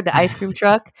life. I heard the ice cream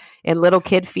truck in Little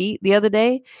Kid Feet the other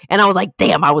day, and I was like,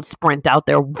 damn, I would sprint out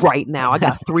there right now. I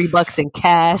got $3 in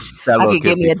cash. I could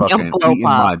give me a damn blow pop.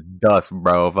 My dust,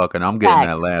 bro. Fucking, I'm getting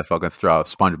that last fucking straw.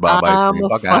 SpongeBob ice cream.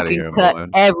 Fuck out of here, cut boy.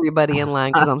 Everybody in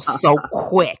line because I'm so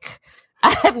quick.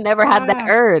 I've never had that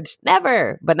urge.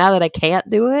 Never. But now that I can't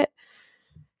do it,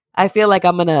 I feel like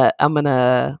I'm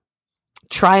gonna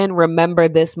try and remember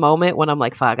this moment when I'm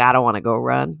like, fuck, I don't want to go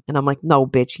run. And I'm like, no,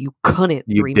 bitch, you couldn't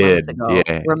 3 months ago.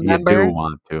 Yeah, remember? You do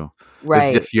want to.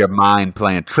 Right. It's just your mind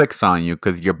playing tricks on you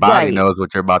because your body knows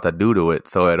what you're about to do to it.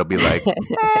 So it'll be like,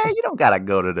 you don't got to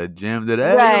go to the gym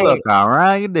today. Right. You look all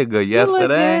right. You did good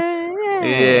yesterday.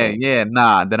 Yeah.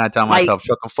 Nah. Then I tell myself,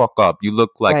 shut the fuck up. You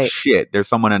look like shit. There's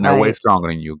someone in there way stronger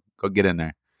than you. Go get in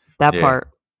there. That part.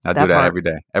 I do that every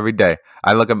day. Every day.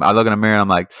 I look in the mirror and I'm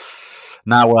like,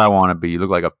 not where I want to be. You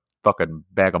look like a fucking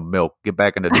bag of milk. Get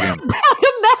back in the gym.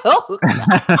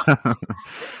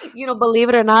 Believe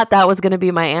it or not, that was going to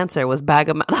be my answer. Was bag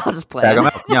of milk. I was just playing. Bag of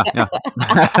milk.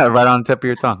 Yeah. Right on the tip of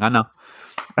your tongue. I know.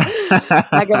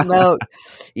 Bag of milk.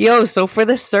 Yo, so for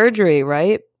the surgery,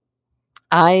 right?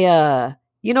 I,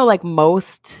 like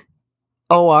most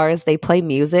ORs, they play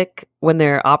music when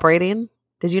they're operating.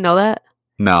 Did you know that?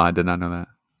 No, I did not know that.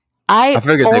 I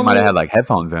figured they might have had like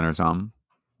headphones in or something.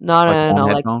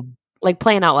 No. Like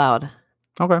playing out loud.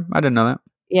 Okay, I didn't know that.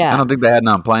 Yeah. I don't think they had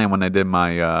none playing when they did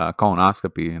my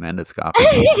colonoscopy and endoscopy.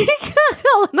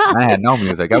 I had no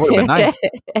music. That would have been nice.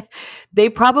 They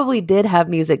probably did have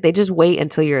music. They just wait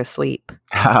until you're asleep.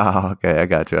 Oh, okay. I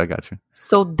got you.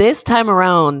 So this time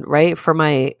around, right, for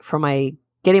my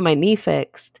getting my knee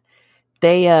fixed,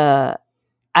 I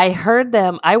heard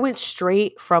them. I went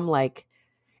straight from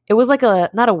it was like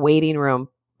not a waiting room,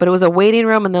 but it was a waiting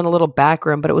room and then a little back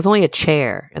room, but it was only a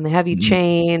chair, and they have you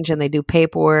change and they do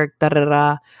paperwork, but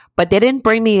they didn't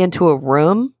bring me into a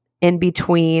room in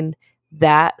between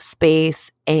that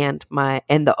space and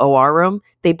the OR room.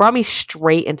 They brought me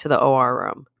straight into the OR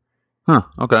room. Huh.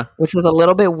 Okay. Which was a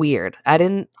little bit weird. I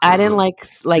didn't like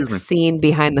seeing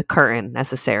behind the curtain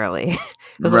necessarily. It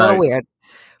was a little weird.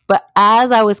 But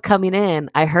as I was coming in,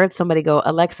 I heard somebody go,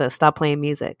 "Alexa, stop playing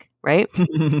music." Right?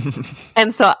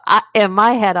 And so in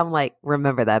my head, I'm like,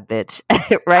 remember that bitch,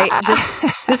 right?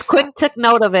 Just quick took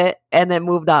note of it and then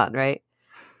moved on, right?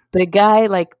 The guy,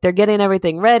 they're getting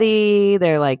everything ready.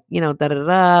 They're putting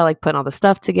all the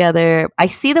stuff together. I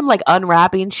see them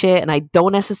unwrapping shit, and I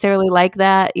don't necessarily like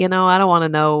that. I don't want to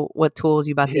know what tools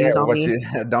you about to use on me.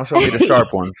 Don't show me the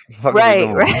sharp ones. Right.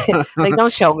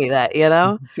 Don't show me that, You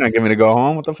not get me to go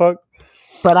home? What the fuck?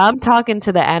 But I'm talking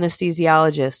to the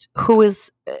anesthesiologist, who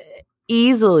is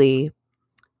easily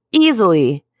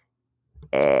in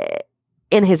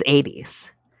his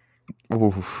 80s.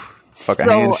 Oof. Fucking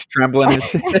hands trembling and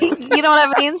shit. You know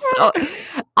what I mean? So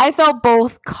I felt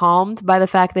both calmed by the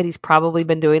fact that he's probably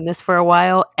been doing this for a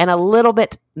while and a little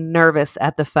bit nervous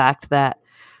at the fact that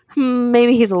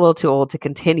maybe he's a little too old to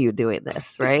continue doing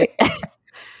this, right?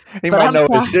 He might know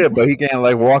his shit, but he can't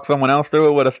walk someone else through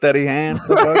it with a steady hand.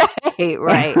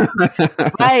 Right.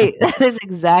 That is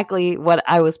exactly what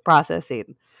I was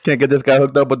processing. Can't get this guy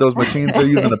hooked up with those machines they're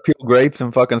using to peel grapes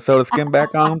and fucking sew the skin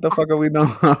back on. What the fuck are we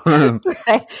doing?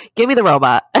 Give me the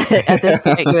robot. At this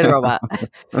point, give me the robot.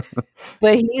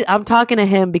 But I'm talking to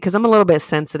him because I'm a little bit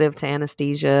sensitive to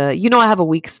anesthesia. I have a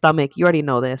weak stomach. You already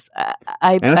know this.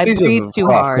 I breathe too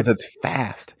hard because it's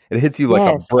fast. It hits you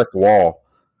like a brick wall.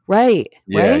 Right.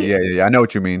 Yeah. I know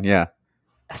what you mean. Yeah.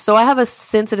 So I have a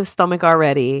sensitive stomach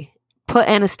already. Put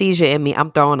anesthesia in me,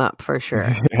 I'm throwing up for sure.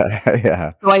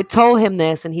 Yeah. So I told him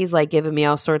this, and he's giving me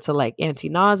all sorts of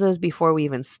anti-nauseas before we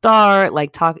even start.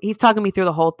 He's talking me through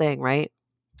the whole thing, right?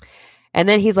 And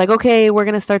then he's like, "Okay, we're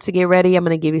gonna start to get ready. I'm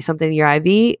gonna give you something in your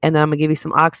IV, and then I'm gonna give you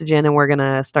some oxygen, and we're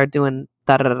gonna start doing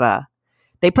da da da da."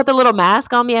 They put the little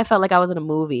mask on me. I felt like I was in a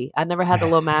movie. I never had the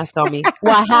little mask on me.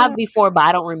 Well, I have before, but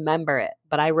I don't remember it.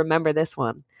 But I remember this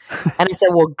one. And I said,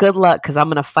 well, good luck, because I'm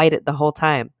going to fight it the whole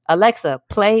time. Alexa,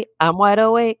 play I'm Wide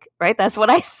Awake. Right? That's what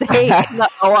I say in the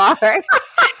OR.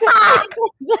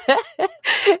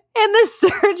 And the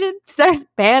surgeon starts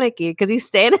panicking because he's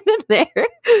standing in there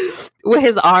with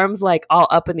his arms all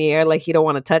up in the air, like he don't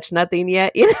want to touch nothing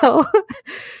yet,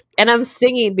 And I'm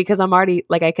singing because I'm already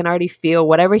I can already feel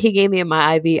whatever he gave me in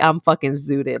my IV. I'm fucking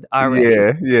zooted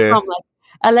already. Yeah. So I'm like,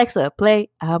 Alexa, play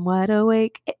I'm Wide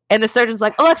Awake. And the surgeon's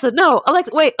like, Alexa, no.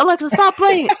 Alexa, wait. Alexa, stop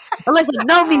playing. Alexa,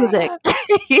 no music.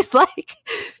 He's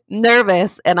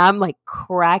nervous. And I'm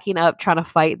cracking up trying to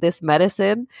fight this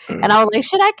medicine. And I was like,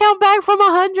 should I count back from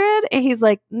 100? And he's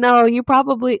like, no, you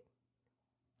probably...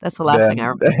 That's the last thing I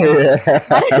remember.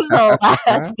 That is the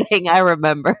last thing I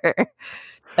remember.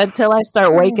 Until I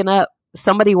start waking up.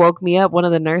 Somebody woke me up, one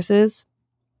of the nurses.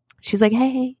 She's like,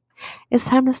 hey, it's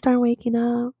time to start waking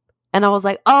up. And I was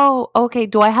like, oh, okay,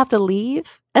 do I have to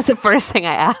leave? That's the first thing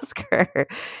I ask her.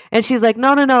 And she's like,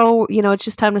 no, it's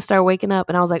just time to start waking up.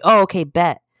 And I was like, oh, okay,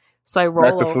 bet. So I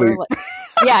roll over.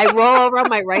 I roll over on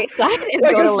my right side and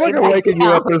go to lay back waking down.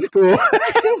 You up in school.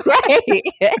 Right.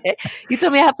 You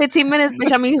told me I have 15 minutes,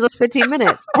 bitch. I'm going to use those 15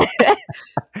 minutes.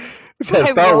 So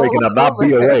start waking up, not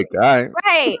be awake. All right.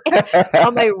 Right.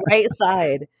 On my right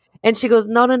side. And she goes,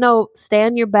 no, stay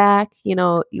on your back. We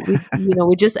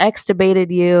just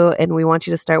extubated you and we want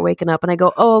you to start waking up. And I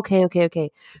go, oh,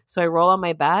 okay. So I roll on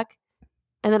my back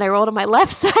and then I roll to my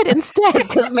left side instead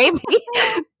because maybe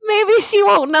she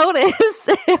won't notice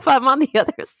if I'm on the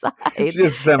other side. She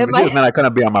just meant I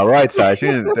couldn't be on my right side. She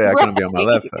didn't say I couldn't be on my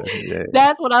left side. Yeah.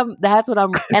 That's what I'm,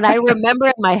 and I remember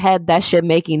in my head that shit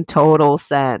making total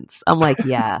sense. I'm like,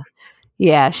 yeah,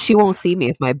 Yeah, she won't see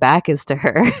me if my back is to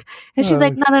her. And she's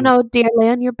like, no, dear, lay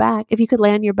on your back. If you could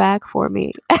lay on your back for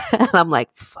me. And I'm like,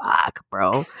 fuck,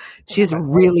 bro. She's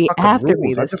really after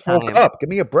me this time. Woke up. Give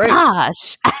me a break.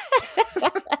 Gosh.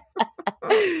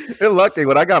 They're lucky.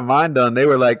 When I got mine done, they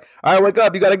were like, all right, wake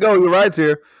up. You got to go. Your ride's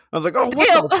here. I was like, oh, what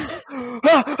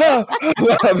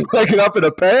I was waking up in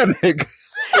a panic.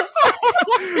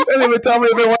 They didn't even tell me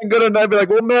if it wasn't good enough. I'd be like,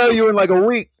 we'll mail you in like a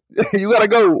week. You got to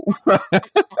go.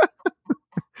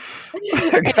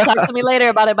 Talk to me later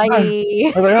about it. Bye.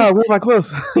 I was like, oh, where's my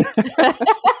clothes?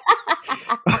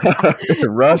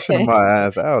 Rushing my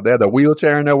ass out. They had the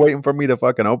wheelchair in there waiting for me to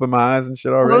fucking open my eyes and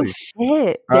shit already. Oh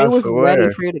shit! They was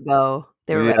ready for you to go.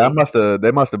 They were ready.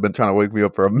 They must have been trying to wake me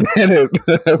up for a minute,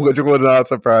 which would not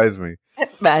surprise me.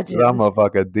 Imagine. I'm a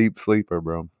fucking deep sleeper,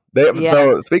 bro.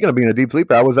 So speaking of being a deep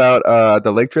sleeper, I was out at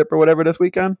the lake trip or whatever this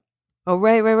weekend. Oh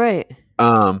right.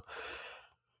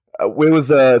 It was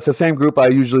it's the same group I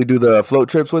usually do the float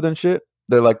trips with and shit.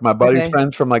 They're like my buddy's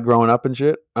friends from like growing up and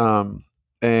shit.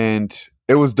 And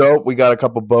it was dope. We got a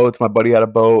couple boats. My buddy had a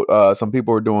boat. Some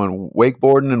people were doing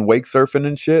wakeboarding and wake surfing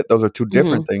and shit. Those are two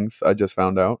different things. I just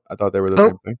found out. I thought they were the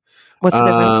same thing. What's the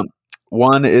difference?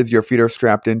 One is your feet are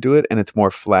strapped into it and it's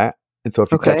more flat. And so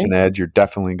if you catch an edge, you're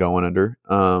definitely going under.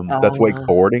 That's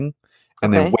wakeboarding.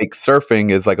 And then wake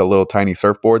surfing is like a little tiny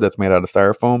surfboard that's made out of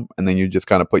styrofoam, and then you just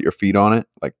kind of put your feet on it,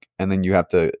 like, and then you have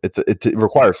to. It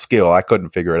requires skill. I couldn't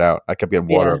figure it out. I kept getting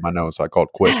water in my nose, so I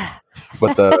called quit.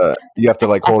 But you have to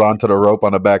like hold on to the rope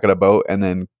on the back of the boat, and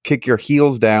then kick your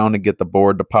heels down to get the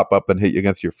board to pop up and hit you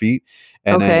against your feet,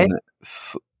 and then.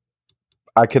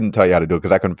 I couldn't tell you how to do it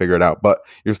because I couldn't figure it out. But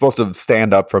you're supposed to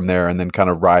stand up from there and then kind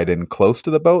of ride in close to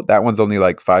the boat. That one's only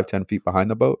like 5-10 feet behind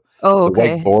the boat. Oh,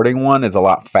 okay. The wakeboarding one is a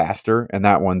lot faster, and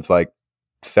that one's like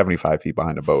 75 feet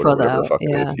being the boat or whatever the fuck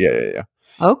it is. Yeah.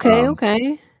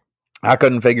 Okay. I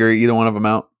couldn't figure either one of them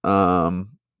out.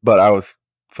 But I was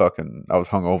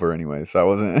hungover anyway, so I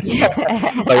wasn't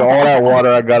like all that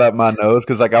water I got up my nose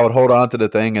because like I would hold on to the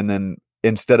thing and then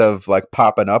instead of like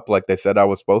popping up like they said I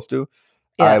was supposed to.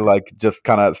 I like just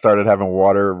kind of started having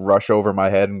water rush over my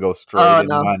head and go straight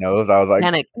into my nose. I was like,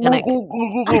 panic. Let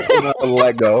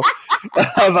go.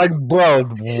 I was like, bro,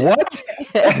 what?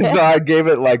 And so I gave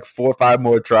it like 4 or 5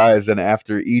 more tries, and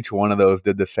after each one of those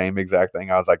did the same exact thing.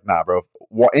 I was like, nah, bro.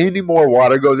 Any more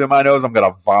water goes in my nose, I'm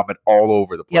gonna vomit all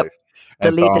over the place. Yep.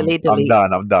 Delete.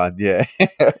 I'm done. Yeah,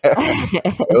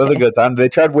 it was a good time. They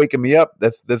tried waking me up.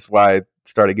 That's why I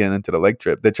started getting into the lake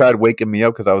trip. They tried waking me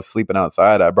up because I was sleeping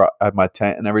outside. I had my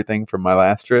tent and everything from my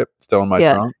last trip still in my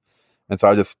trunk, and so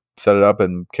I just set it up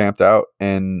and camped out.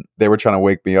 And they were trying to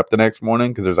wake me up the next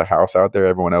morning because there's a house out there.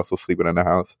 Everyone else was sleeping in the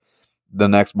house. The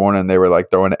next morning, they were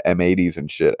like throwing M80s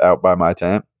and shit out by my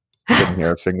tent. Didn't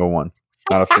hear a single one.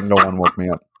 Not a single one woke me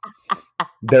up.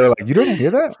 They were like, "You didn't hear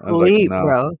that?" I was Sleep, like, no.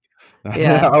 bro.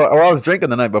 Yeah. I was drinking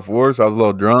the night before, so I was a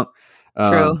little drunk.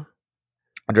 True.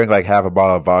 I drank like half a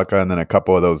bottle of vodka and then a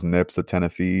couple of those nips of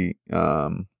Tennessee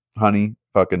honey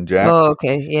fucking Jack. Oh,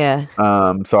 okay. Yeah.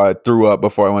 So I threw up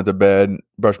before I went to bed,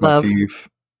 brushed my teeth,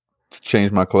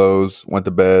 changed my clothes, went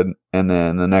to bed, and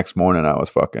then the next morning I was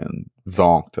fucking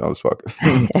zonked. I was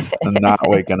fucking not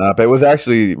waking up. It was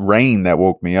actually rain that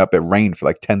woke me up. It rained for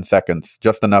like 10 seconds,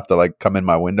 just enough to like come in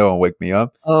my window and wake me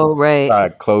up. Oh, right. So I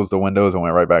closed the windows and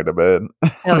went right back to bed.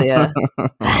 Hell yeah.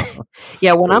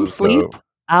 Yeah, when I'm asleep,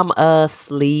 I'm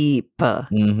asleep.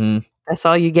 Mm-hmm. That's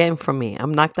all you're getting from me.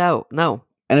 I'm knocked out. No.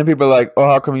 And then people are like, "Oh,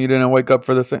 how come you didn't wake up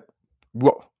for the same?"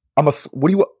 Well,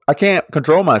 I can't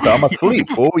control myself. I'm asleep.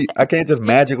 I can't just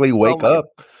magically wake up.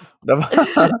 Or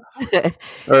if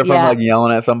I'm like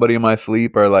yelling at somebody in my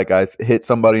sleep, or like I hit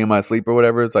somebody in my sleep or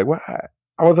whatever, it's like, "What?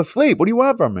 I was asleep. What do you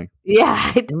want from me?" Yeah,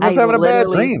 I was having a bad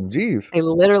dream. Jeez, I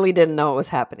literally didn't know what was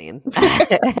happening.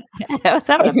 I was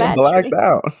having a bad blacked dream.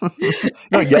 out. You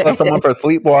don't yell at someone for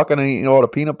sleepwalking and eating all the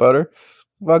peanut butter.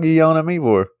 What are you yelling at me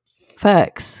for?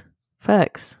 Facts.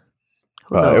 It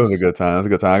was a good time. I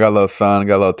got a little sun,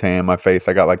 got a little tan in my face.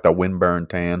 I got like the windburn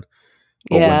tan.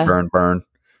 Windburn burn.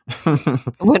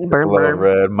 Windburn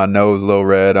red. My nose a little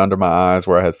red under my eyes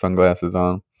where I had sunglasses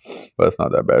on. But it's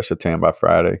not that bad. I should tan by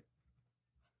Friday.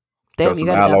 Damn, you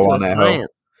got to that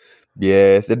science.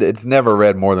 Yes, it's never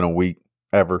red more than a week,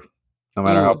 ever. No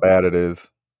matter how bad it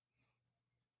is.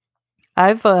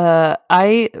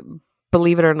 I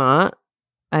believe it or not,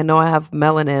 I know I have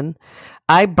melanin.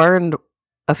 I burned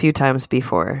a few times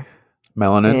before.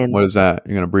 Melanin? What is that?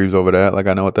 You're going to breeze over that like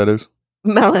I know what that is?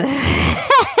 Melanin.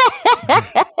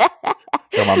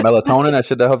 My melatonin, that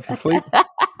shit that helps you sleep?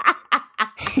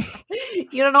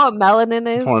 You don't know what melanin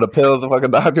is? It's one of the pills the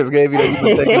fucking doctors gave you that you've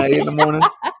been taking at 8 in the morning.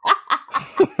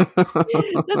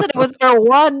 Listen, it was for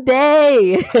one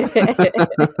day.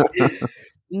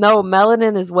 No,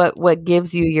 melanin is what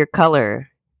gives you your color.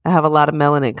 I have a lot of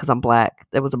melanin because I'm black.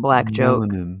 It was a black joke.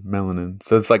 Melanin.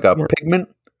 So it's like a pigment?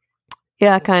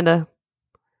 Yeah, kind of.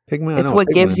 Pigment? It's what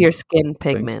gives your skin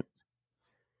pigment.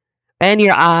 And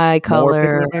your eye color.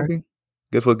 More pigment, maybe?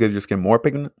 Guess what gives your skin more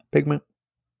pigment?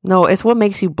 No, it's what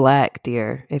makes you black,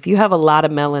 dear. If you have a lot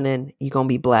of melanin, you're going to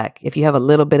be black. If you have a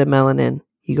little bit of melanin,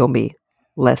 you're going to be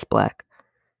less black.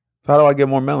 How do I get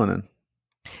more melanin?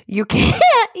 You can't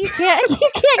get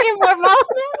more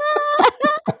melanin.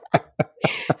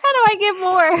 How do I get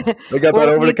more? They got that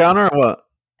over the counter or what?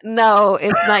 No,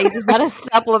 it's not. It's not a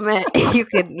supplement you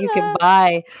can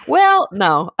buy. Well,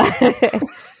 no.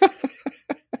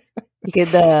 You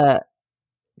could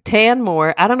tan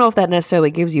more. I don't know if that necessarily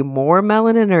gives you more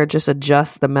melanin or just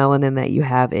adjusts the melanin that you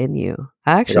have in you.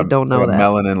 I actually don't know that.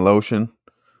 Melanin lotion.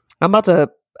 I'm about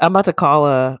to call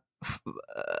a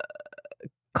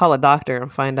doctor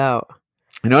and find out.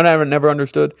 You know what I never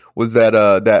understood was that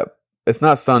it's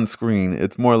not sunscreen.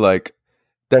 It's more like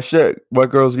that shit what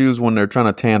girls use when they're trying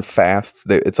to tan fast.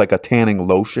 It's like a tanning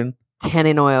lotion.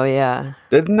 Tanning oil, yeah.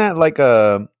 Isn't that like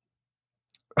wouldn't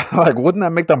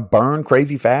that make them burn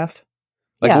crazy fast?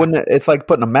 Like, wouldn't it? It's like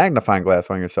putting a magnifying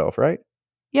glass on yourself, right?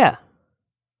 Yeah.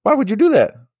 Why would you do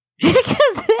that?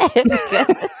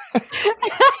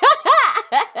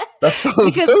 That's so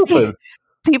stupid.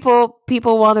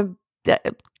 People want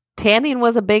to. Tanning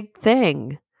was a big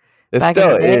thing. It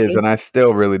still is, and I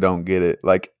still really don't get it.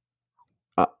 Like,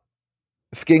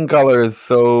 skin color is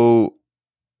so.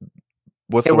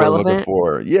 What's irrelevant? The word looking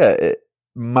for? Yeah,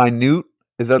 minute.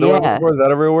 Is that the word looking for? Is that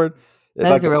a real word?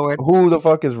 That's a real word. Who the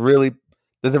fuck is really?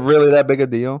 Is it really that big a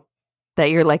deal?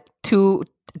 That you're like two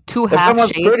half. If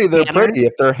someone's pretty, they're banner. pretty.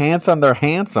 If they're handsome, they're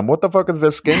handsome. What the fuck is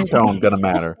their skin tone gonna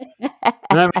matter? You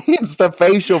know what I mean? It's the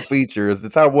facial features.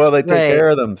 It's how well they take care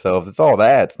of themselves. It's all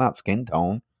that. It's not skin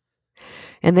tone.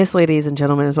 And this, ladies and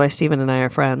gentlemen, is why Steven and I are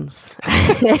friends.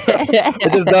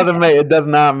 It just doesn't make. It does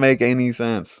not make any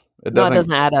sense. It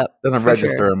doesn't add up. It doesn't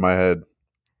register in my head.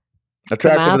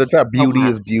 Attractive to the trap. Beauty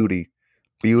is beauty.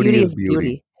 Beauty is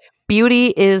beauty. Beauty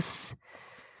is.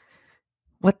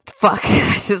 What the fuck?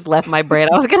 I just left my brain.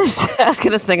 I was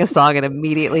gonna sing a song and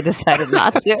immediately decided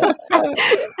not to.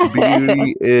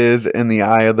 Beauty is in the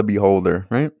eye of the beholder,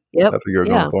 right? Yep. That's what you're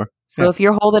going for. So if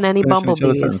you're holding any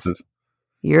bumblebees,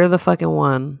 you're the fucking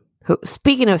one. Who,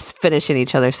 speaking of finishing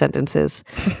each other's sentences,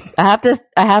 I have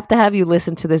to have you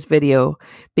listen to this video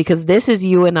because this is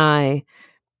you and I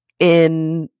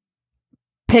in.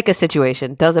 Pick a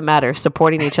situation, doesn't matter,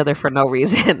 supporting each other for no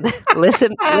reason.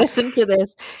 listen to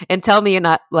this and tell me you're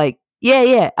not like,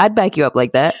 yeah, I'd back you up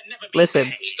like that.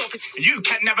 Listen. You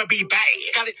can never be bae.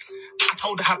 Got it. I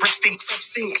told her breast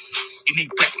stinks. You need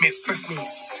breath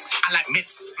mints. I like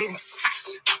mints.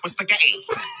 With spaghetti.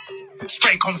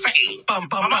 Spray confetti. Bum.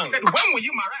 I said, when were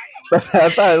you married?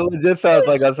 That's how it legit sounds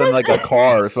like us in like a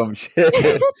car or some shit.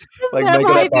 Like making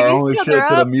up our own shit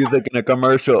to the music in a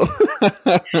commercial.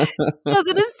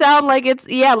 Doesn't it sound like it's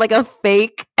like a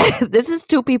fake? This is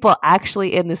two people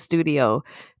actually in the studio.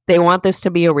 They want this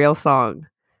to be a real song.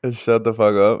 Shut the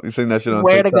fuck up. You sing that shit on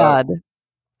TikTok? Swear to God.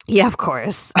 Yeah, of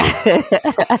course.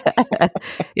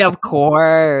 Yeah, of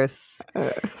course.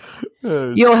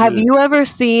 Yo, have you ever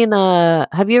seen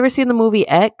the movie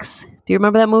X? Do you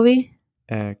remember that movie?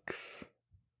 X.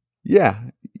 Yeah.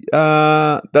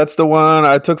 That's the one.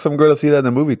 I took some girl to see that in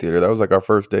the movie theater. That was like our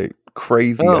first date.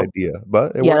 Crazy idea.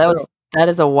 But it that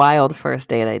is a wild first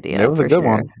date idea. It was a good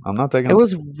one. I'm not taking it.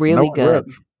 Was really good.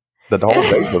 The whole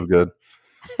date was good.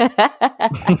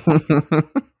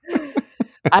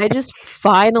 I just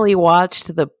finally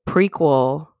watched the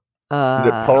prequel. Is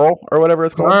it Pearl or whatever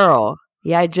it's called? Pearl.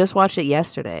 Yeah, I just watched it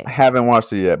yesterday. I haven't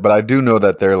watched it yet, but I do know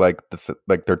that they're like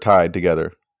they're tied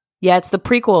together. Yeah, it's the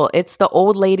prequel. It's the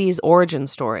old lady's origin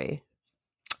story.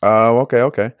 Oh,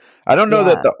 okay. I don't know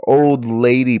that the old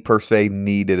lady per se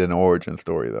needed an origin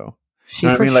story though. She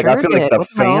I mean, like I feel like the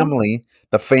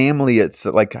family, it's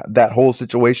like that whole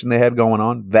situation they had going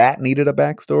on that needed a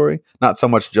backstory, not so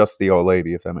much just the old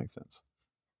lady, if that makes sense.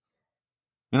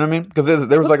 You know what I mean? Because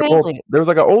there was like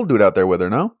an old dude out there with her,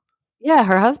 no? Yeah,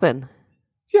 her husband.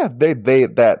 Yeah,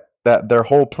 that their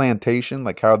whole plantation,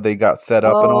 like how they got set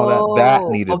up and all that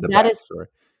needed the backstory.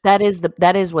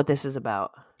 That is what this is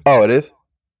about. Oh, it is?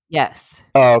 Yes.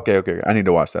 Oh, okay. I need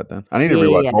to watch that then. I need to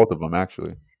rewatch both of them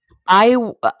actually.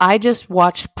 I just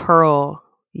watched Pearl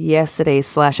yesterday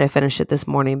 / I finished it this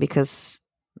morning because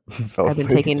I've been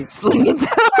taking sleeping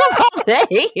pills all day.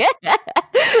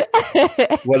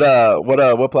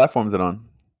 What platform is it on?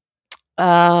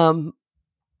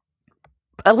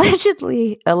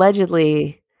 Allegedly.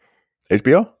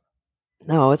 HBO?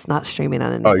 No, it's not streaming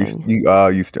on Oh, anything.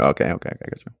 you still okay? I got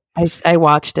you. I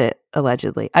watched it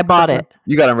allegedly. I bought it.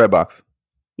 You got it on Redbox.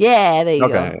 Yeah, there you go.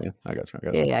 Okay, yeah, I got you.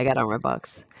 Yeah, I got it on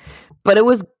Redbox. But it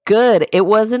was good. It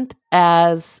wasn't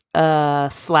as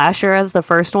slasher as the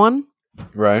first one.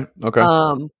 Right.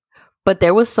 Okay. But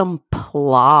there was some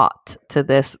plot to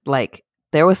this. Like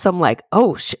there was some like,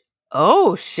 oh shit.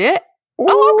 Oh, okay.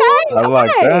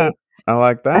 I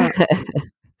like that.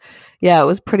 Yeah, it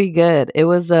was pretty good. It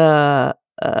was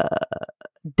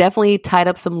definitely tied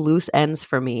up some loose ends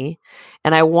for me.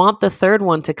 And I want the third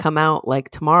one to come out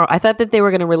like tomorrow. I thought that they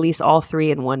were going to release all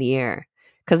three in 1 year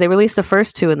because they released the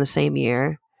first two in the same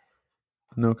year.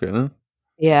 No kidding.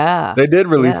 Yeah. They did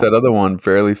release that other one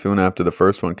fairly soon after the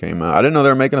first one came out. I didn't know they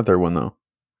were making a third one though.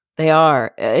 They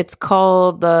are. It's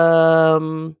called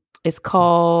Z. It's not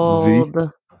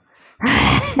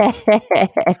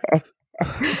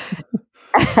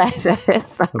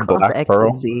called Black X Pearl.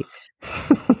 and Z.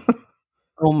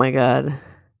 Oh my god.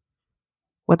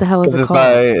 What the hell is it it's called?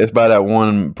 It's by that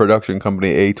one production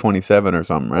company, A27 or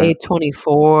something, right?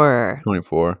 A24.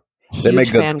 24. They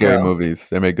make good scary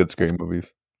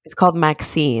movies. It's called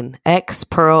Maxine. X,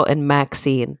 Pearl, and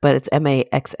Maxine, but it's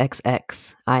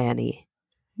MAXXXINE.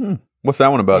 What's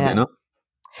that one about, do you know?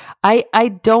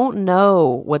 I don't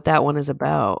know what that one is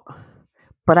about.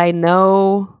 But I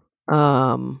know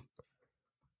I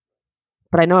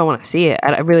want to see it.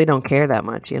 I really don't care that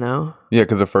much, you know? Yeah,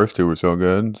 because the first two were so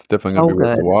good. It's definitely going to be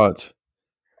worth to watch.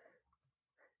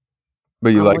 But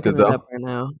you liked it, though? It up right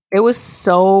now. It was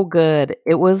so good.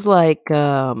 It was like...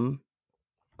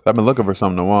 I've been looking for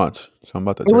something to watch, so I'm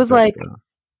about to check it was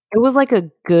like a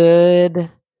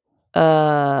good...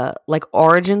 like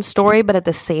origin story, but at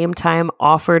the same time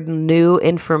offered new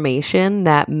information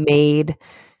that made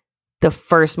the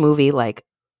first movie like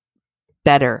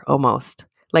better almost.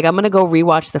 Like I'm gonna go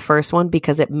rewatch the first one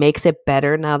because it makes it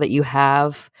better now that you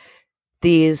have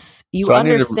these. You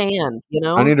understand, you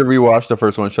know. I need to rewatch the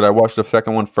first one. Should I watch the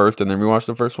second one first and then rewatch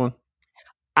the first one?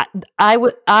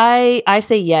 I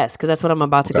say yes because that's what I'm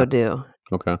about to go do.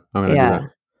 Okay, I'm gonna do that.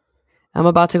 I'm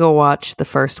about to go watch the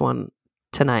first one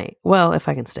tonight. Well, if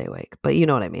I can stay awake, but you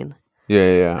know what I mean.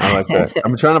 Yeah, I like that.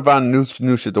 I'm trying to find new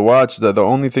shit to watch. The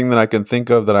only thing that I can think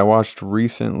of that I watched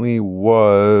recently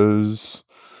was,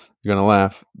 you're gonna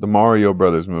laugh, the Mario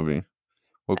Brothers movie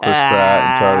with Chris Pratt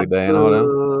and Charlie Day and all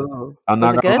that. I'm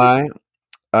not gonna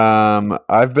lie.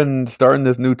 I've been starting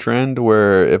this new trend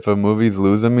where if a movie's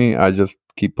losing me, I just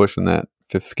keep pushing that.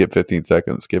 Skip 15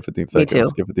 seconds. Skip 15 seconds. Me too.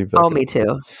 Skip 15 seconds. Oh, me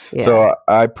too. Yeah. So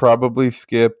I probably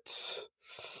skipped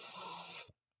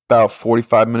about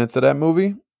 45 minutes of that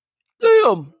movie.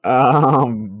 Damn.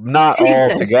 Not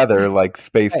all together, like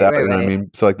spaced out. You know what I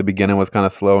mean? So like the beginning was kind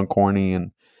of slow and corny,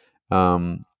 and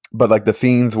but like the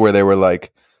scenes where they were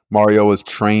like Mario was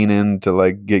training to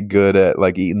like get good at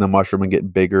like eating the mushroom and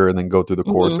get bigger and then go through the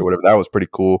course or whatever. That was pretty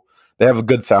cool. They have a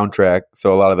good soundtrack,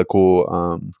 so a lot of the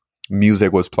cool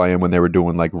music was playing when they were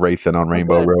doing like racing on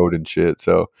Rainbow Road and shit.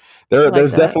 So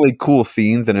there's definitely cool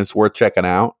scenes and it's worth checking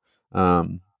out.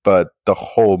 But the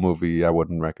whole movie I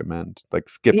wouldn't recommend. Like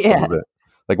skip some of it.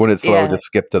 Like when it's slow, just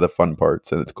skip to the fun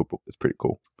parts and it's cool. It's pretty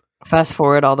cool. Fast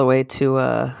forward all the way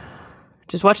to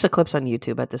just watch the clips on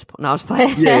YouTube at this point. No, I was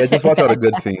playing. Yeah, just watch all the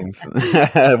good scenes.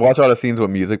 Watch all the scenes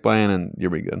with music playing and you'll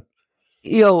be good.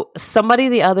 Yo, somebody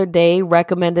the other day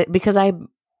recommended, because I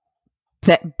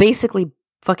basically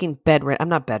fucking bedridden. I'm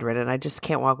not bedridden. I just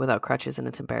can't walk without crutches and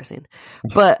it's embarrassing.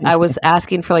 But I was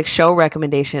asking for like show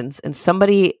recommendations and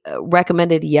somebody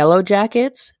recommended Yellow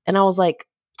Jackets. And I was like,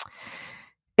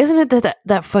 isn't it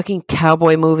that fucking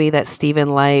cowboy movie that Steven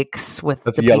likes with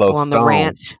the people on the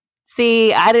ranch?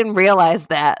 See, I didn't realize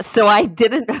that. So I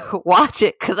didn't watch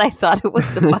it because I thought it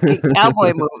was the fucking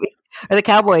cowboy movie or the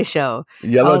cowboy show.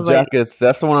 Yellow Jackets.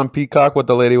 That's the one on Peacock with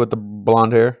the lady with the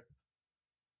blonde hair.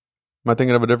 Am I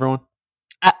thinking of a different one?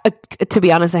 To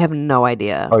be honest, I have no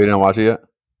idea. Oh, you didn't watch it yet?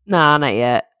 Nah, not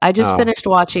yet. I just finished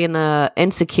watching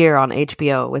Insecure on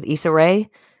HBO with Issa Rae.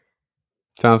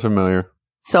 Sounds familiar.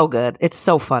 So good. It's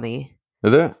so funny.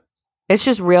 Is it? It's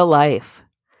just real life.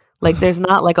 Like, there's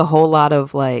not like a whole lot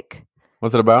of like...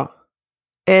 What's it about?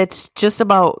 It's just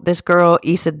about this girl,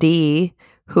 Issa D,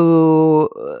 who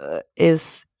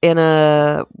is in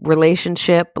a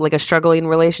relationship, like a struggling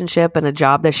relationship and a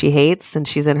job that she hates, and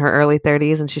she's in her early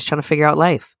 30s and she's trying to figure out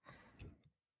life.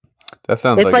 That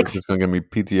sounds like it's just going to give me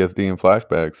PTSD and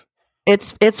flashbacks.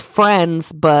 It's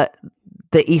Friends, but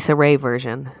the Issa Rae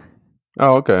version.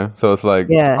 Oh, okay. So it's like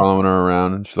following her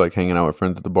around and she's like hanging out with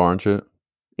friends at the bar and shit.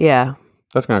 Yeah.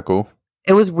 That's kind of cool.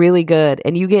 It was really good,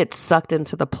 and you get sucked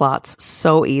into the plots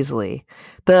so easily.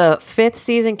 The 5th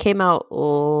season came out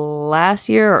last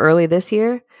year or early this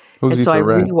year, Who's and so I Issa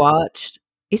Rae? rewatched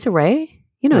Issa Rae.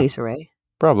 You know Issa Rae.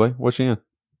 Probably. What's she in?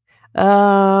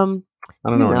 I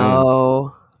don't know her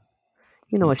name.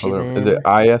 You know what she's in. Is it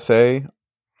ISA?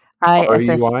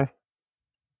 REY?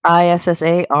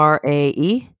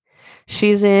 ISSARAE.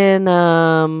 She's in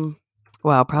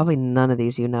wow, probably none of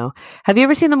these you know. Have you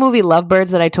ever seen the movie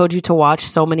Lovebirds that I told you to watch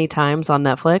so many times on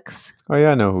Netflix? Oh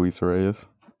yeah, I know who Issa Rae is.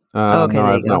 Okay, no,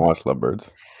 I've not watched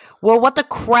Lovebirds. Well, what the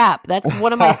crap? That's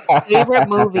one of my favorite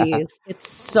movies. It's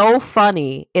so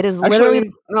funny. It is literally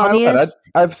the funniest.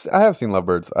 I have seen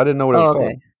Lovebirds. I didn't know what it was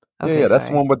called. Okay, yeah, that's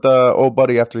the one with the old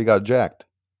buddy after he got jacked.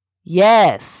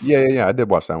 Yes. Yeah. I did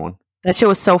watch that one. That shit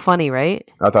was so funny, right?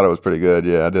 I thought it was pretty good.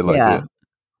 Yeah, I did like it.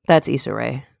 That's Issa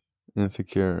Rae.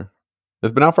 Insecure.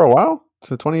 It's been out for a while?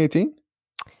 Since 2018?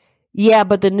 Yeah,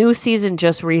 but the new season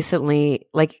just recently,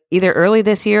 like either early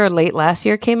this year or late last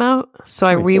year, came out. So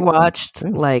I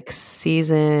rewatched like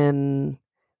season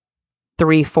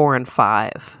 3, 4, and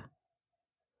 5.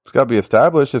 It's got to be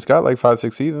established. It's got like 5,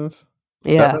 6 seasons.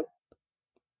 Yeah,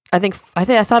 7?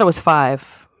 I thought it was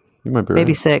 5. You might be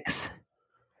maybe right. 6.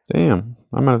 Damn,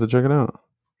 I might have to check it out.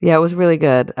 Yeah, it was really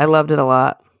good. I loved it a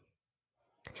lot.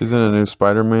 She's in a new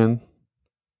Spider-Man.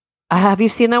 Have you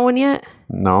seen that one yet?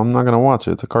 No, I'm not gonna watch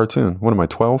it. It's a cartoon. What am I,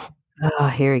 12? Oh,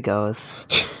 here he goes.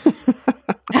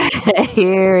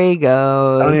 Here he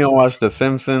goes. I don't even watch The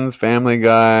Simpsons, Family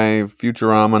Guy,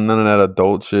 Futurama, none of that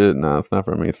adult shit. No, it's not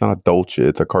for me. It's not adult shit.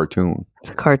 It's a cartoon.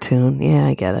 It's a cartoon. Yeah,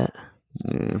 I get it.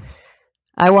 Yeah.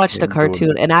 I watched a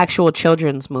cartoon, an actual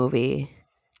children's movie.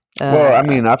 Well, I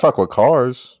mean, I fuck with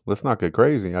Cars. Let's not get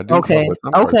crazy. I do fuck with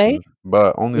some cartoons,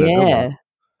 but only the good ones.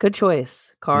 Good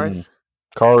choice. Cars.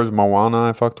 Cars, Moana,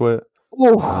 I fucked with.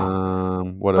 Ooh.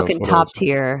 What else? Fucking top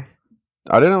tier.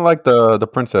 I didn't like the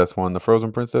princess one, the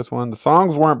Frozen princess one. The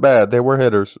songs weren't bad; they were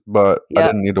hitters, but I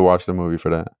didn't need to watch the movie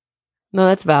for that. No,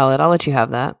 that's valid. I'll let you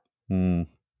have that. Trying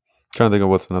to think of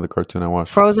what's another cartoon I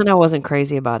watched. Frozen, I wasn't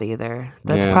crazy about either.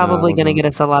 That's probably going to get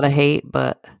us a lot of hate,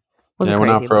 but we're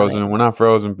not Frozen. We're not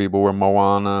Frozen people. We're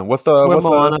Moana. What's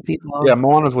Moana people? Yeah,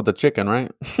 Moana's with the chicken,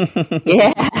 right?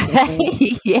 Yeah,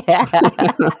 yeah.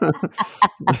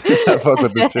 I fuck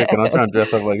with the chicken. I'm trying to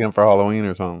dress up like him for Halloween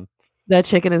or something. That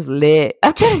chicken is lit.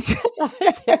 I'm trying to dress up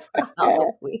as him for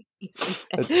Halloween.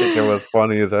 That chicken was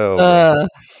funny as hell.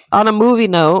 On a movie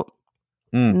note,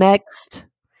 next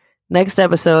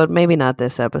episode, maybe not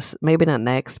this episode, maybe not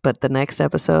next, but the next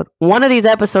episode. One of these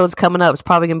episodes coming up is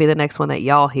probably going to be the next one that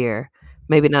y'all hear.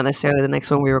 Maybe not necessarily the next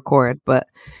one we record, but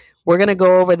we're going to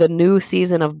go over the new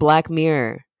season of Black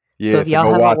Mirror. Yeah, so if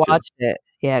y'all haven't watched it,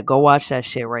 go watch that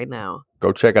shit right now.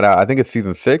 Go check it out. I think it's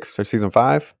season 6 or season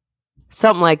 5.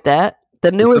 Something like that.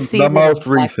 The newest season. The most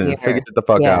recent. Figure it the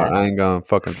fuck out. I ain't going to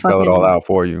fucking spell it all out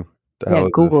for you.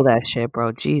 Google that shit,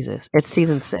 bro. Jesus. It's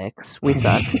season 6. We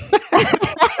suck.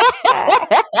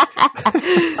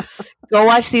 Go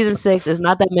watch season 6. It's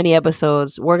not that many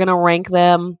episodes. We're going to rank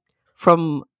them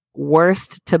from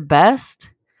worst to best.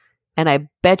 And I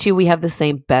bet you we have the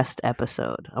same best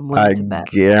episode. I'm willing to bet.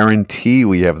 I guarantee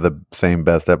we have the same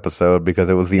best episode because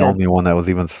it was the only one that was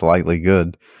even slightly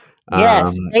good.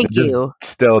 Yes, thank you.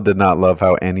 Still did not love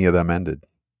how any of them ended.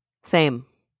 Same.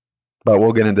 But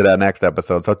we'll get into that next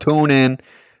episode. So tune in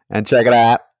and check it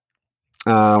out.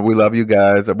 We love you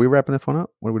guys. Are we wrapping this one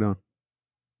up? What are we doing?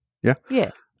 Yeah?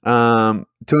 Yeah.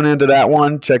 Tune into that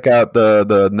one. Check out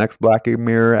the next Black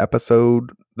Mirror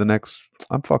episode.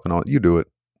 I'm fucking all. You do it.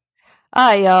 All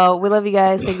right, y'all. We love you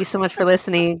guys. Thank you so much for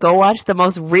listening. Go watch the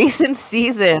most recent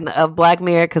season of Black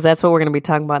Mirror because that's what we're going to be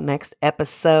talking about next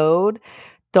episode.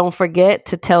 Don't forget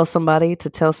to tell somebody, to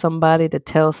tell somebody, to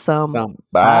tell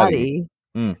somebody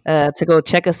to go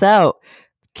check us out.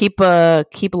 Keep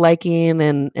liking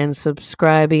and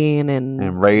subscribing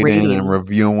and rating and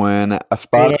reviewing.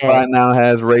 Spotify now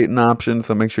has rating options,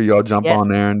 so make sure y'all jump on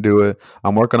there and do it.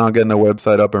 I'm working on getting the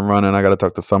website up and running. I got to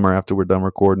talk to Summer after we're done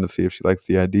recording to see if she likes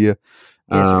the idea.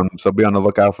 So be on the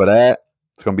lookout for that.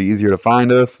 It's going to be easier to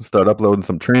find us. Start uploading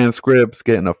some transcripts,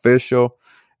 getting official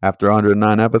after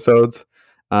 109 episodes.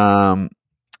 And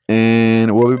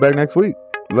we'll be back next week.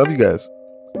 Love you guys.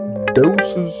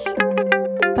 Doses.